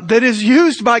that is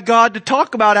used by God to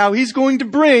talk about how He's going to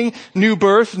bring new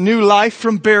birth, new life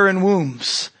from barren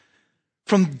wombs.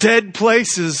 From dead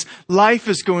places, life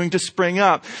is going to spring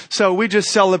up. So we just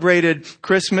celebrated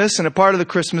Christmas, and a part of the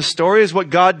Christmas story is what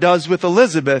God does with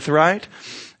Elizabeth, right?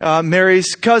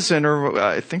 Mary's cousin, or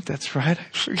I think that's right.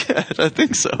 I forget. I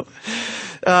think so.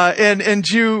 And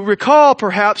you recall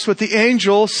perhaps what the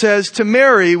angel says to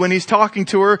Mary when he's talking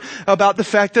to her about the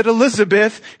fact that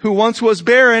Elizabeth, who once was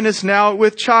barren, is now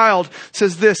with child.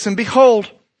 Says this, "And behold,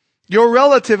 your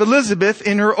relative Elizabeth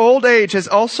in her old age has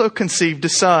also conceived a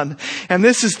son. And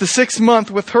this is the 6th month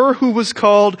with her who was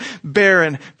called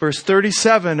barren." Verse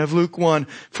 37 of Luke 1.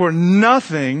 "For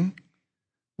nothing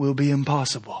will be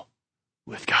impossible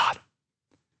with God."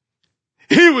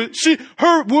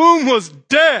 Her womb was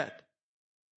dead.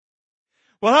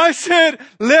 Well, I said,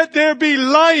 let there be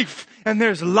life, and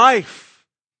there's life.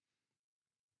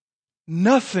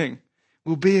 Nothing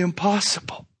will be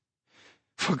impossible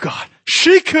for God.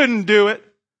 She couldn't do it.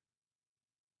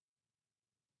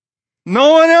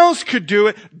 No one else could do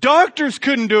it. Doctors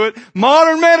couldn't do it.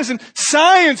 Modern medicine,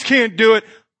 science can't do it.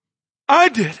 I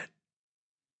did it.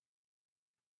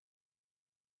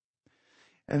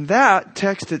 And that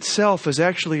text itself is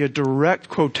actually a direct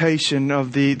quotation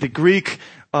of the Greek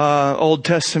Old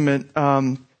Testament,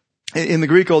 in the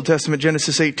Greek Old Testament,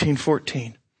 Genesis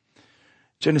 18:14.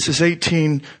 Genesis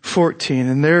 18:14.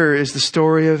 And there is the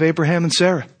story of Abraham and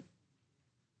Sarah.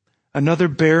 Another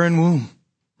barren womb,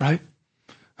 right?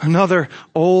 Another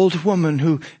old woman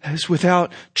who is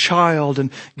without child.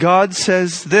 And God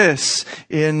says this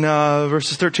in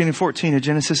verses 13 and 14 of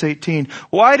Genesis 18.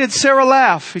 "Why did Sarah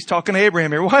laugh?" He's talking to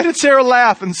Abraham here. "Why did Sarah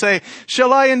laugh and say,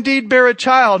 'Shall I indeed bear a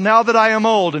child now that I am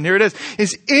old?'" And here it is.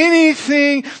 "Is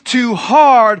anything too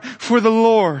hard for the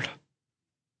Lord?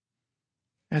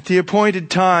 At the appointed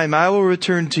time, I will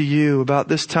return to you about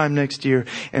this time next year,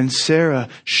 and Sarah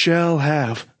shall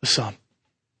have a son."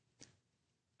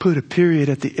 Put a period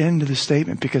at the end of the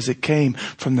statement because it came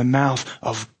from the mouth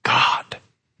of God.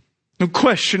 No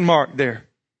question mark there.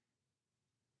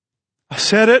 I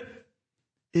said it.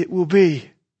 It will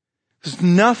be. Because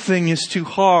nothing is too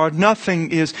hard. Nothing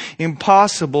is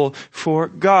impossible for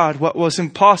God. What was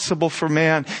impossible for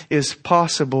man is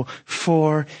possible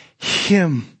for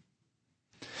Him.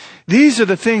 These are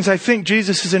the things I think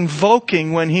Jesus is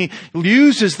invoking when He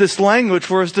uses this language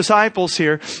for His disciples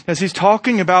here, as He's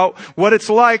talking about what it's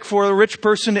like for a rich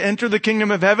person to enter the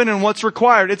kingdom of heaven and what's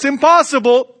required. It's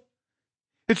impossible.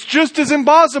 It's just as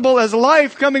impossible as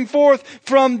life coming forth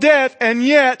from death, and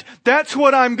yet that's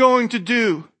what I'm going to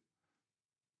do.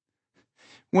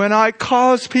 When I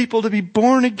cause people to be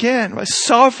born again by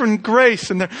sovereign grace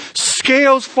and their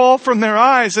scales fall from their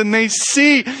eyes and they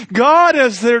see God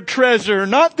as their treasure,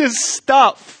 not this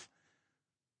stuff.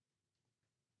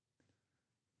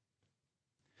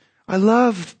 I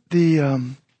love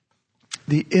the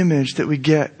image that we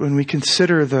get when we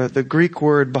consider the Greek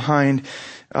word behind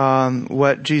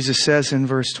what Jesus says in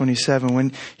verse 27.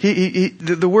 When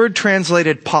the word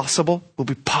translated possible, will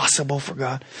be possible for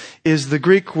God, is the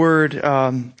Greek word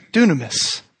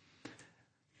dunamis,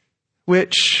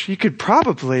 which you could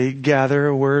probably gather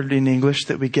a word in English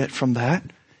that we get from that.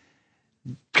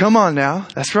 Come on now.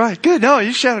 That's right. Good. No,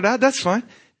 you shout it out. That's fine.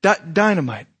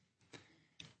 Dynamite.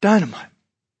 Dynamite.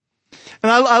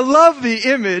 And I love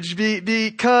the image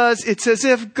because it's as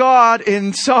if God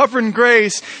in sovereign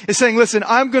grace is saying, listen,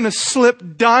 I'm going to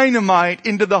slip dynamite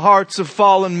into the hearts of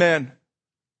fallen men.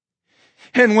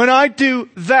 And when I do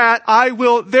that, I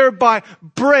will thereby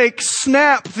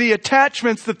snap the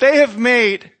attachments that they have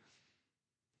made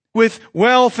with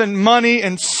wealth and money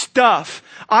and stuff.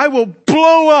 I will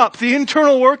blow up the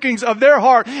internal workings of their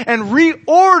heart and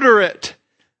reorder it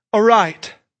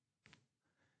aright.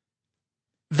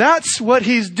 That's what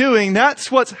He's doing. That's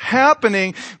what's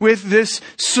happening with this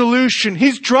solution.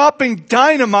 He's dropping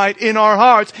dynamite in our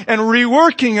hearts and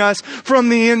reworking us from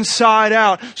the inside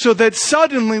out so that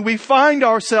suddenly we find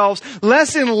ourselves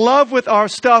less in love with our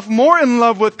stuff, more in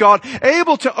love with God,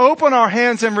 able to open our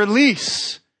hands and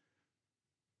release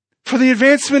for the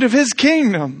advancement of His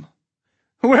kingdom.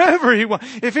 Wherever He wants.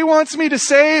 If He wants me to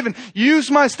save and use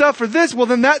my stuff for this, well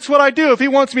then that's what I do. If He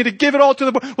wants me to give it all to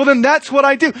the poor, well then that's what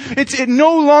I do. It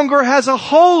no longer has a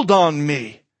hold on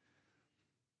me.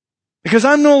 Because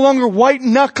I'm no longer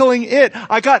white-knuckling it.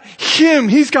 I got Him.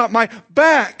 He's got my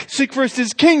back. Seek first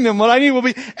His kingdom. What I need will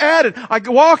be added. I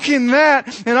walk in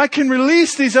that, and I can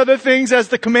release these other things as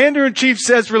the Commander-in-Chief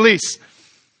says, release.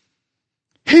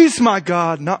 He's my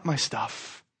God, not my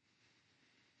stuff.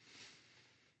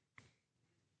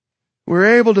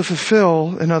 We're able to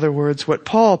fulfill, in other words, what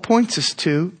Paul points us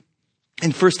to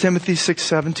in 1 Timothy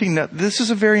 6:17. Now, this is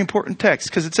a very important text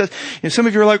because it says, some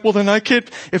of you are like, well, then I can't,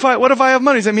 what if I have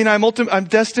money? Does that mean I'm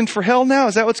destined for hell now?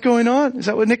 Is that what's going on? Is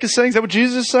that what Nick is saying? Is that what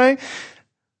Jesus is saying?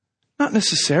 Not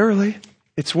necessarily.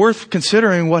 It's worth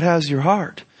considering what has your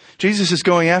heart. Jesus is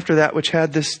going after that which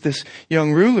had this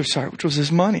young ruler's heart, which was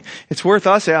his money. It's worth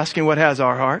us asking what has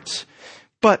our hearts.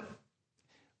 But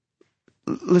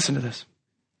listen to this.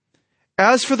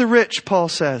 As for the rich, Paul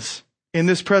says, in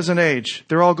this present age,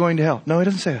 they're all going to hell. No, he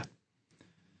doesn't say that.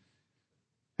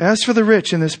 As for the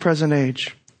rich in this present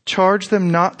age, charge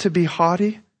them not to be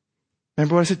haughty.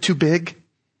 Remember what I said? Too big.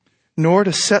 Nor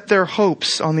to set their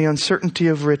hopes on the uncertainty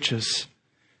of riches.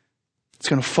 It's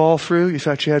going to fall through. You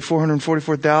thought you had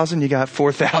 444,000, you got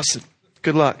 4,000.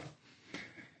 Good luck.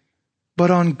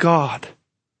 But on God,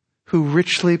 who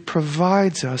richly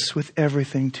provides us with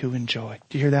everything to enjoy.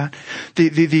 Do you hear that?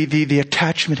 The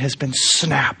attachment has been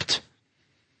snapped.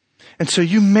 And so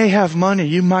you may have money,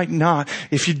 you might not.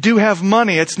 If you do have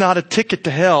money, it's not a ticket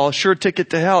to hell, a sure ticket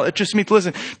to hell. It just means,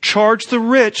 listen, charge the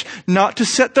rich not to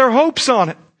set their hopes on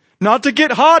it. Not to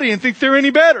get haughty and think they're any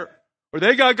better. Or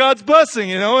they got God's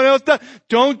blessing, and else.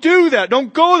 Don't do that.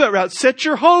 Don't go that route. Set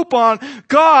your hope on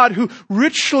God who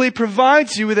richly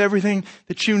provides you with everything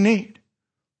that you need.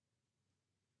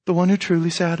 The one who truly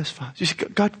satisfies. You see,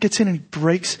 God gets in and He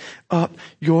breaks up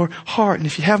your heart. And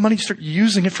if you have money, you start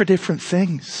using it for different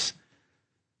things.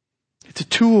 It's a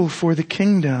tool for the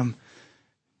kingdom,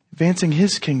 advancing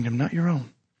His kingdom, not your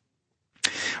own.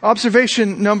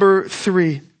 Observation number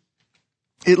 3.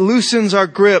 It loosens our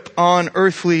grip on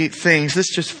earthly things. This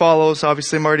just follows,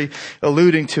 obviously I'm already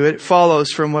alluding to it. It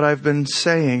follows from what I've been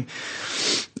saying.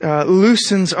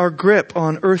 Loosens our grip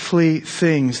on earthly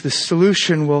things. The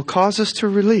solution will cause us to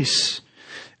release.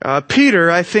 Peter,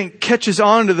 I think, catches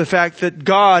on to the fact that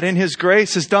God, in His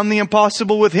grace, has done the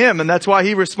impossible with him. And that's why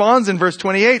he responds in verse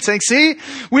 28 saying, see,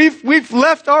 we've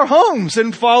left our homes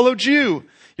and followed you.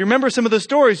 You remember some of the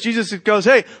stories. Jesus goes,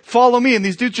 hey, follow me. And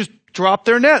these dudes just drop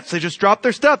their nets. They just drop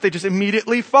their stuff. They just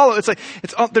immediately follow.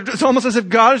 It's almost as if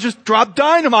God has just dropped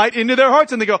dynamite into their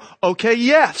hearts and they go, okay,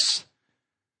 yes.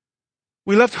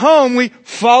 We left home. We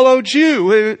followed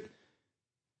you.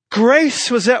 Grace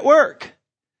was at work.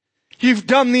 You've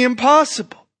done the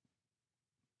impossible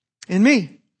in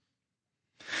me.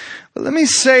 But let me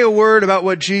say a word about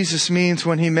what Jesus means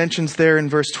when He mentions there in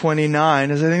verse 29,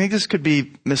 as I think this could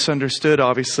be misunderstood,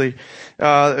 obviously.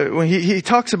 When he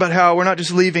talks about how we're not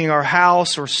just leaving our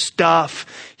house or stuff.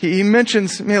 He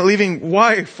mentions leaving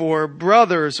wife or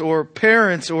brothers or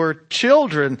parents or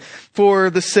children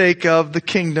for the sake of the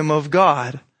kingdom of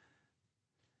God.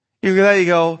 You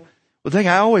go, well, dang,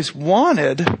 I always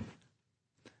wanted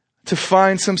to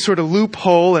find some sort of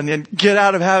loophole and get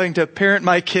out of having to parent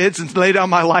my kids and lay down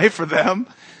my life for them.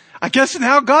 I guess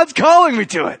now God's calling me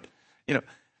to it.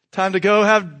 Time to go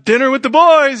have dinner with the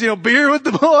boys, beer with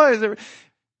the boys.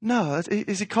 No,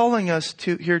 is He calling us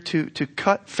to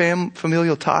cut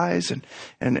familial ties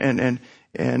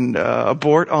and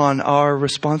abort on our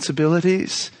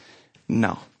responsibilities?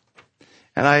 No.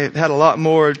 And I had a lot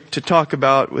more to talk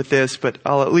about with this, but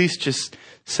I'll at least just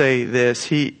say this.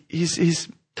 He's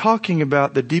talking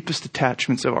about the deepest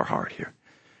attachments of our heart here.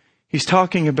 He's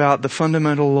talking about the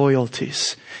fundamental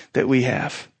loyalties that we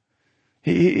have.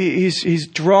 He's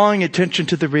drawing attention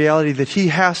to the reality that He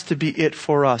has to be it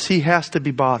for us. He has to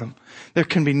be bottom. There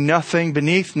can be nothing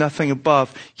beneath, nothing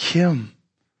above Him.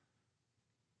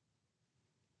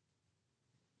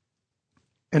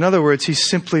 In other words, He's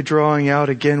simply drawing out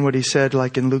again what He said,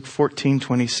 like in Luke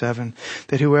 14:27,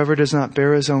 that whoever does not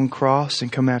bear his own cross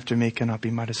and come after me cannot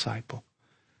be my disciple.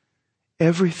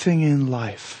 Everything in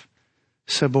life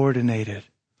subordinated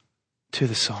to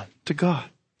the Son, to God.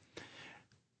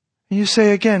 And you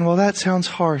say again, well, that sounds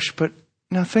harsh, but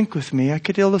now think with me. I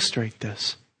could illustrate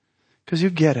this because you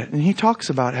get it. And He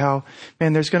talks about how,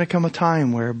 there's going to come a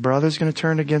time where brother's going to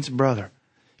turn against brother.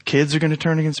 Kids are going to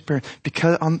turn against parents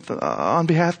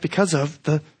because of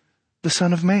the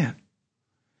Son of Man.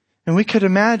 And we could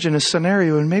imagine a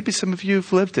scenario, and maybe some of you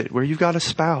have lived it, where you've got a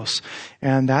spouse.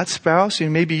 And that spouse,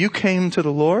 maybe you came to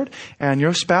the Lord, and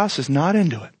your spouse is not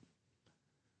into it.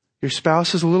 Your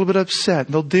spouse is a little bit upset.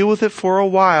 They'll deal with it for a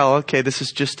while. Okay, this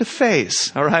is just a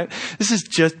phase, all right? This is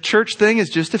just, church thing is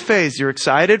just a phase. You're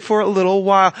excited for a little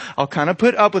while. I'll kind of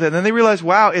put up with it. And then they realize,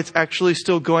 wow, it's actually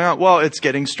still going on. Well, it's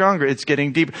getting stronger. It's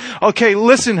getting deeper. Okay,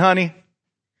 listen, honey.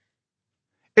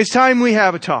 It's time we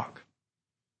have a talk.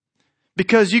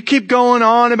 Because you keep going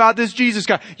on about this Jesus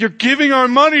guy. You're giving our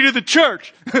money to the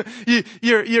church.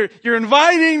 You're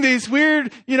inviting these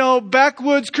weird,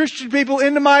 backwoods Christian people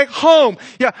into my home.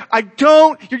 Yeah,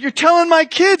 you're telling my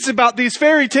kids about these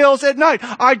fairy tales at night.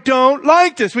 I don't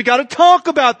like this. We gotta talk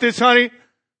about this, honey.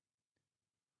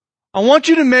 I want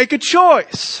you to make a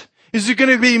choice. Is it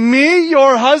going to be me,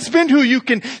 your husband, who you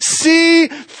can see,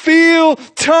 feel,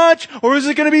 touch? Or is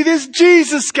it going to be this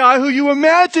Jesus guy who you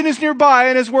imagine is nearby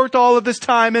and has worked all of this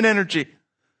time and energy?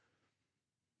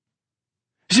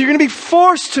 So you're going to be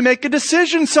forced to make a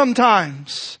decision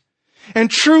sometimes.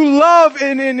 And true love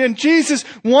and Jesus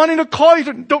wanting to call you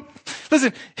to,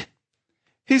 listen,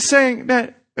 he's saying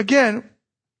that, again,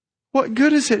 what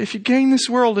good is it if you gain this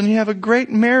world and you have a great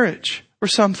marriage? Or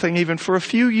something even for a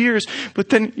few years, but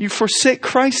then you forsake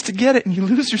Christ to get it and you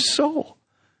lose your soul.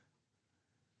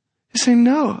 He's saying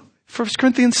no. 1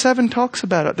 Corinthians 7 talks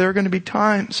about it. There are going to be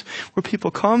times where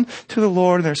people come to the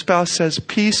Lord and their spouse says,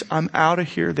 peace, I'm out of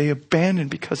here. They abandon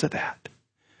because of that.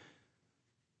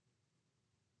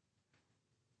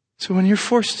 So when you're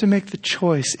forced to make the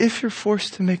choice, if you're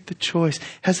forced to make the choice,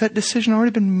 has that decision already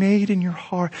been made in your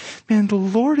heart? Man, the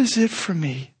Lord is it for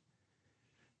me.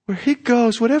 Where He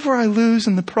goes, whatever I lose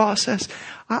in the process,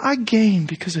 I gain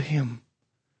because of Him.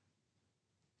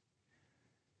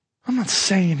 I'm not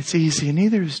saying it's easy, and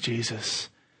neither is Jesus.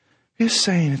 He's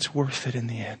saying it's worth it in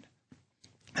the end.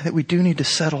 And that we do need to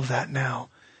settle that now.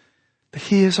 That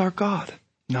He is our God.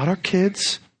 Not our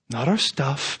kids, not our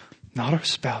stuff, not our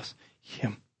spouse.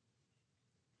 Him.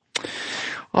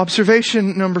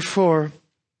 Observation number 4.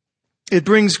 It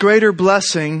brings greater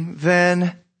blessing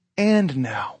then and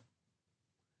now.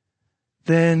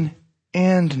 Then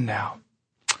and now.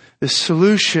 The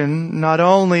solution not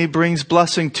only brings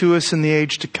blessing to us in the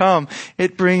age to come,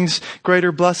 it brings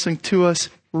greater blessing to us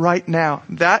right now.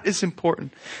 That is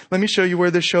important. Let me show you where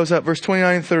this shows up. Verse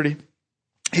 29 and 30.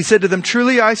 He said to them,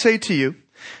 truly I say to you,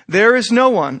 there is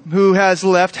no one who has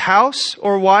left house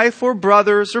or wife or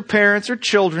brothers or parents or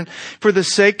children for the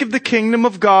sake of the kingdom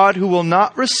of God who will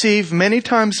not receive many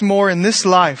times more in this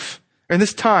life, or in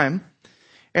this time,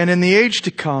 and in the age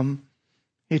to come,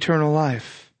 eternal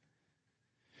life.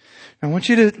 I want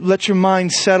you to let your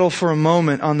mind settle for a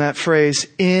moment on that phrase,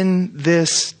 in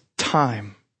this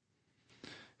time.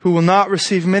 Who will not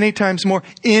receive many times more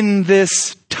in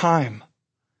this time.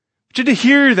 I want you to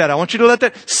hear that. I want you to let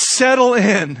that settle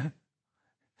in.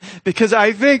 Because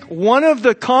I think one of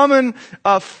the common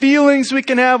feelings we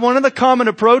can have, one of the common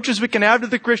approaches we can have to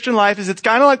the Christian life is it's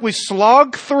kind of like we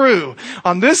slog through.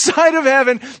 On this side of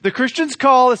heaven, the Christian's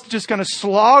call is just going to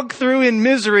slog through in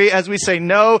misery as we say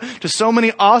no to so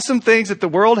many awesome things that the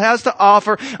world has to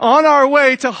offer on our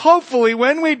way to hopefully,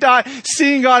 when we die,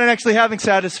 seeing God and actually having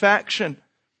satisfaction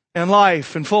and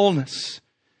life and fullness.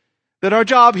 That our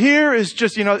job here is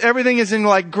just, everything is in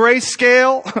like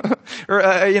grayscale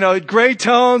or, gray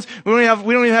tones. We don't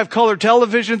even have color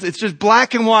televisions. It's just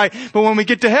black and white. But when we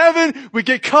get to heaven, we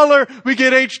get color, we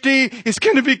get HD. It's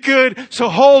going to be good. So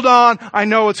hold on. I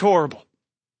know it's horrible.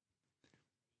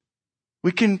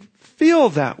 We can feel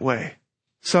that way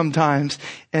sometimes.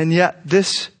 And yet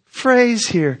this phrase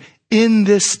here, in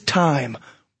this time,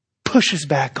 pushes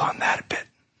back on that a bit.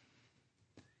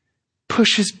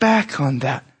 Pushes back on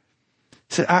that.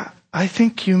 So I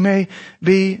think you may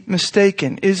be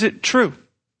mistaken. Is it true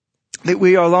that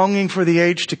we are longing for the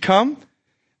age to come?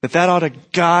 That ought to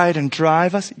guide and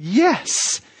drive us?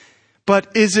 Yes.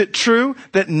 But is it true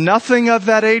that nothing of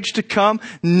that age to come,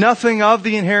 nothing of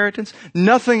the inheritance,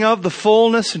 nothing of the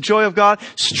fullness and joy of God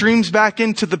streams back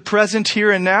into the present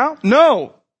here and now?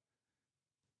 No.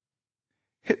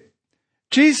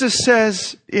 Jesus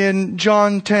says in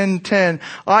John 10:10,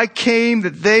 I came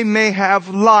that they may have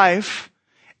life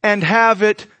and have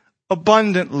it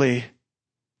abundantly.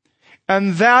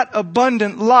 And that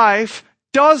abundant life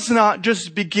does not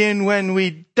just begin when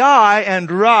we die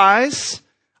and rise,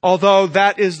 although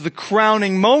that is the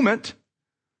crowning moment.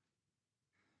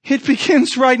 It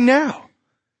begins right now,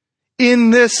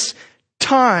 in this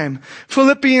time.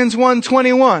 Philippians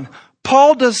 1:21.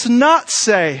 Paul does not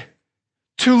say,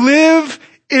 to live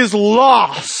is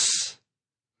loss,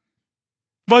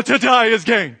 but to die is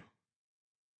gain.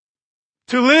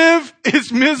 To live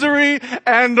is misery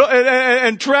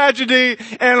and tragedy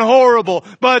and horrible,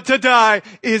 but to die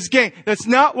is gain. That's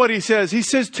not what he says. He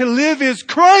says to live is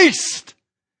Christ.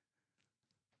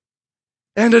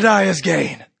 and to die is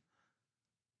gain.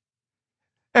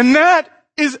 And that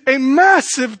is a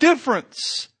massive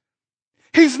difference.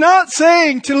 He's not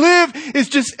saying to live is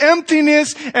just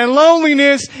emptiness and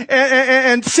loneliness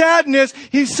and sadness.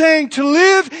 He's saying to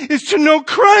live is to know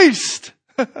Christ.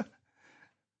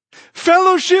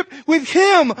 Fellowship with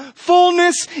Him,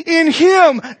 fullness in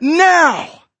Him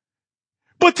now.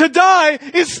 But to die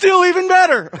is still even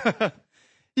better.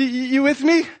 You with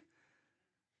me?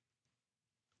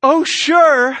 Oh,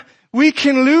 sure, we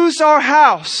can lose our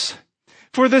house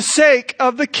for the sake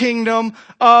of the kingdom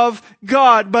of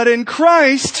God. But in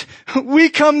Christ, we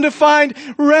come to find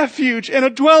refuge and a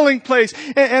dwelling place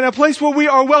and a place where we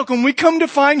are welcome. We come to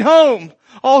find home.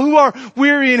 All who are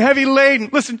weary and heavy laden,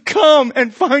 listen, come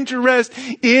and find your rest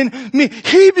in me.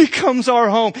 He becomes our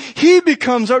home. He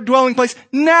becomes our dwelling place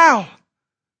now.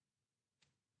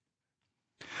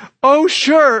 Oh,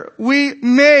 sure, we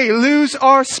may lose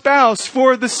our spouse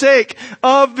for the sake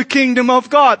of the kingdom of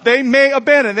God. They may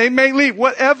abandon, they may leave,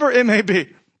 whatever it may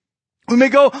be. We may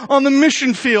go on the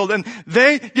mission field and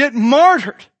they get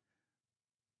martyred.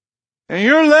 And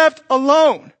you're left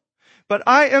alone. But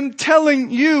I am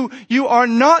telling you, you are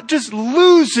not just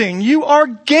losing, you are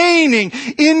gaining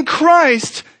in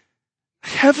Christ,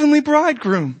 heavenly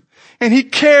bridegroom. And He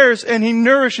cares and He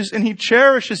nourishes and He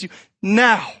cherishes you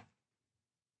now.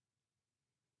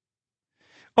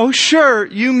 Oh, sure,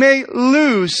 you may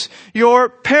lose your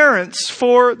parents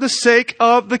for the sake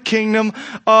of the kingdom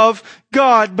of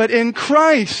God, but in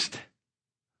Christ,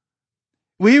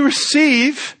 we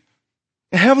receive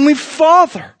a Heavenly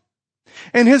Father,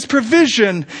 and His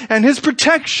provision and His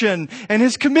protection and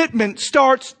His commitment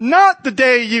starts not the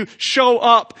day you show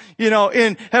up,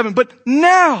 in heaven, but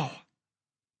now.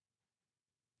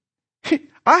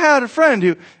 I had a friend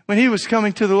who, when he was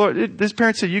coming to the Lord, his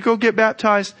parents said, "You go get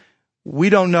baptized. We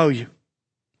don't know you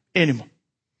anymore."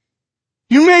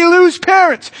 You may lose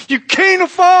parents. You gain a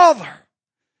father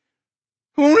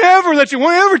who won't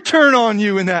ever turn on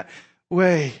you in that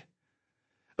way.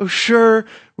 Oh, sure,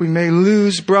 we may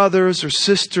lose brothers or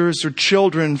sisters or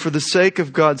children for the sake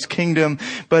of God's kingdom,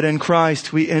 but in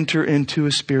Christ we enter into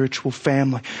a spiritual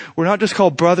family. We're not just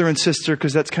called brother and sister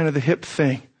because that's kind of the hip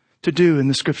thing to do in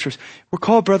the scriptures. We're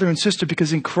called brother and sister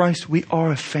because in Christ we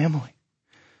are a family.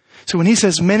 So when He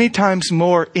says many times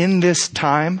more in this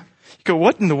time, you go,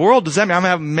 what in the world does that mean? I'm going to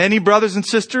have many brothers and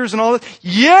sisters and all that?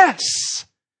 Yes!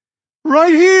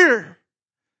 Right here.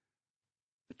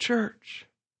 The church.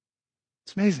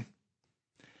 It's amazing.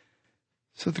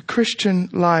 So the Christian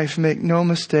life, make no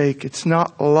mistake, it's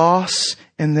not loss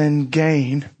and then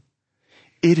gain.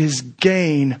 It is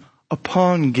gain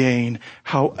upon gain,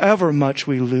 however much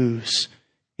we lose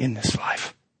in this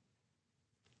life.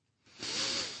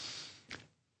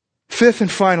 Fifth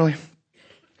and finally,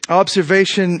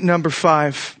 observation number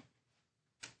 5.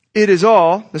 It is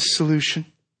all, the solution,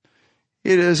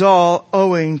 it is all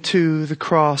owing to the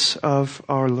cross of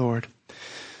our Lord.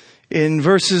 In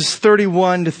verses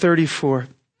 31 to 34,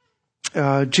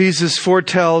 Jesus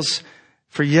foretells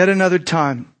for yet another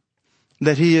time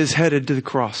that He is headed to the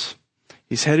cross.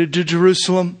 He's headed to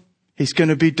Jerusalem. He's going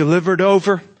to be delivered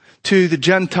over to the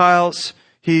Gentiles.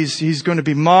 He's going to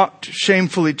be mocked,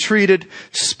 shamefully treated,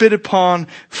 spit upon,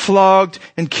 flogged,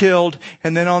 and killed,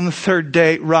 and then on the third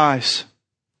day rise.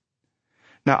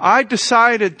 Now, I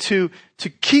decided to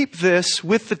keep this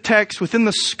with the text within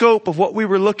the scope of what we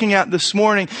were looking at this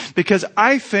morning, because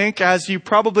I think, as you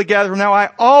probably gather from now, I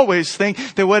always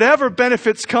think that whatever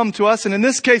benefits come to us, and in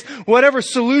this case, whatever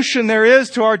solution there is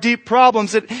to our deep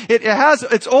problems, it has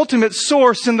its ultimate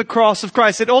source in the cross of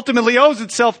Christ. It ultimately owes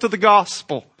itself to the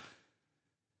gospel.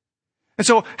 And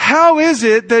so how is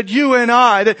it that you and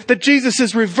I, that Jesus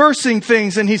is reversing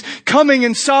things and He's coming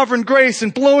in sovereign grace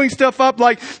and blowing stuff up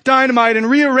like dynamite and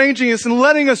rearranging us and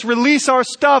letting us release our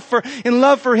stuff in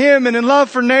love for Him and in love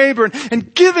for neighbor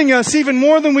and giving us even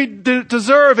more than we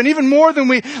deserve and even more than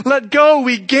we let go,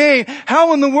 we gain.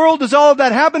 How in the world is all of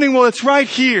that happening? Well, it's right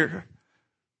here.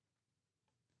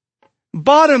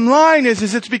 Bottom line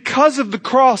is it's because of the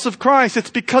cross of Christ. It's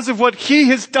because of what He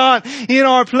has done in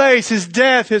our place, His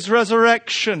death, His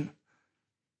resurrection.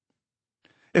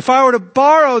 If I were to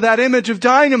borrow that image of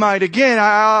dynamite again,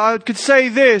 I could say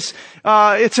this.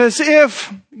 It's as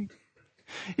if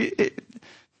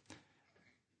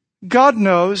God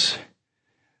knows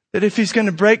that if He's going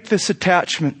to break this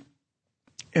attachment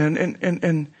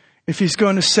and if He's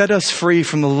going to set us free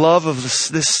from the love of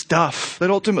this stuff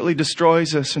that ultimately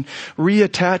destroys us and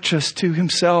reattach us to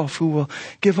Himself, who will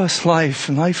give us life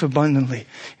and life abundantly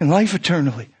and life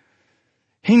eternally,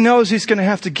 He knows He's going to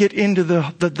have to get into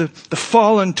the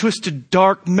fallen, twisted,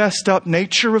 dark, messed up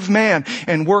nature of man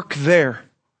and work there.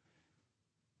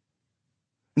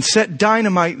 and set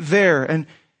dynamite there. And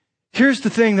here's the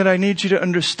thing that I need you to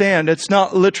understand. It's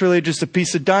not literally just a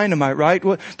piece of dynamite, right?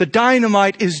 The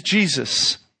dynamite is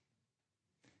Jesus.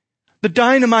 The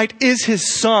dynamite is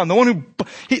His Son. The one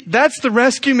that's the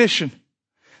rescue mission.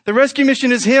 The rescue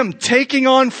mission is Him taking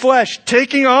on flesh,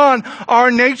 taking on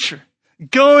our nature,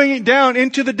 going down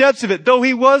into the depths of it. Though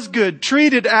He was good,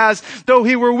 treated as though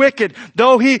He were wicked,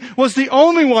 though He was the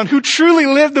only one who truly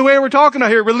lived the way we're talking about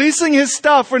here, releasing His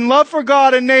stuff in love for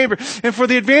God and neighbor and for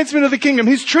the advancement of the kingdom.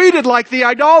 He's treated like the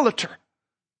idolater.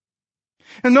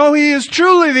 And though He is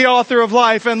truly the author of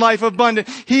life and life abundant,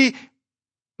 He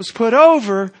was put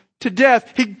over to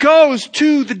death. He goes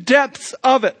to the depths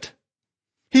of it.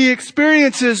 He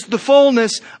experiences the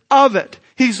fullness of it.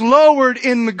 He's lowered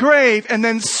in the grave, and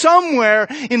then somewhere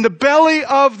in the belly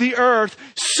of the earth,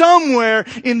 somewhere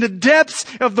in the depths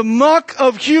of the muck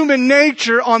of human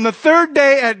nature, on the third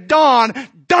day at dawn,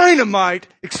 dynamite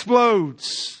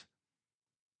explodes.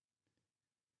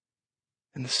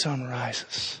 And the sun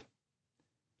rises.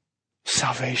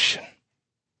 Salvation,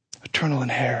 eternal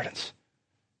inheritance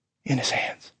in His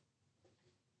hands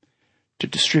to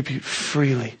distribute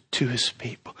freely to His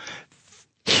people.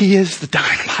 He is the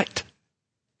dynamite.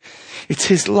 It's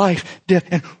His life, death,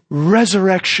 and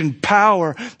resurrection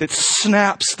power that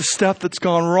snaps the stuff that's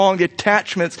gone wrong, the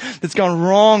attachments that's gone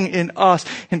wrong in us,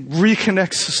 and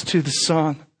reconnects us to the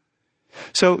Son.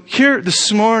 So here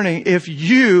this morning, if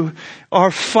you are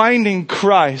finding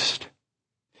Christ,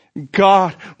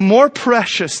 God, more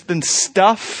precious than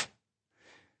stuff,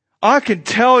 I can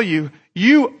tell you,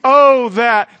 you owe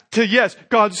that to, yes,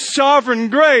 God's sovereign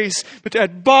grace, but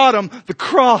at bottom, the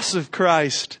cross of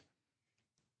Christ.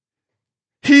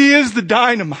 He is the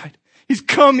dynamite. He's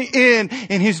come in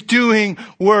and He's doing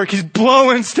work. He's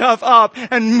blowing stuff up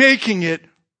and making it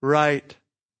right.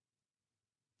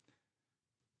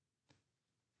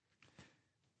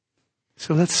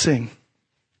 So let's sing.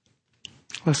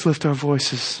 Let's lift our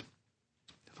voices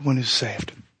to the one who's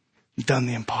saved, done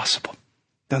the impossible,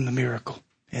 done the miracle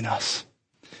in us.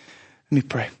 Let me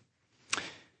pray.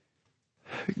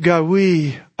 God,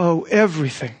 we owe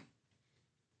everything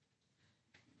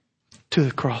to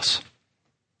the cross.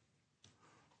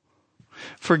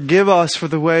 Forgive us for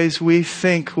the ways we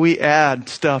think we add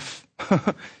stuff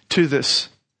to this.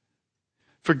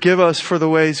 Forgive us for the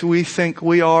ways we think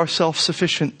we are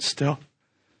self-sufficient still.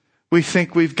 We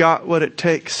think we've got what it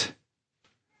takes.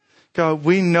 God,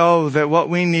 we know that what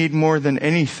we need more than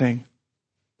anything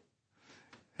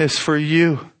is for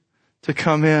You to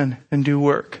come in and do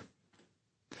work.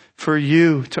 For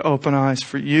You to open eyes.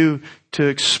 For You to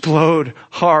explode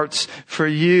hearts. For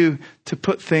You to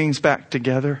put things back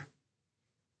together.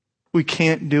 We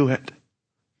can't do it.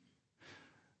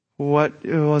 What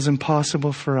was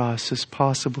impossible for us is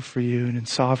possible for You. And in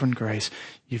sovereign grace,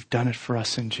 You've done it for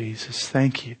us in Jesus.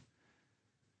 Thank You.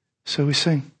 So we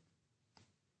sing.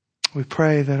 We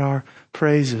pray that our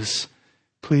praises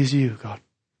please You, God.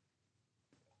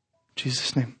 In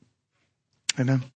Jesus' name. Amen.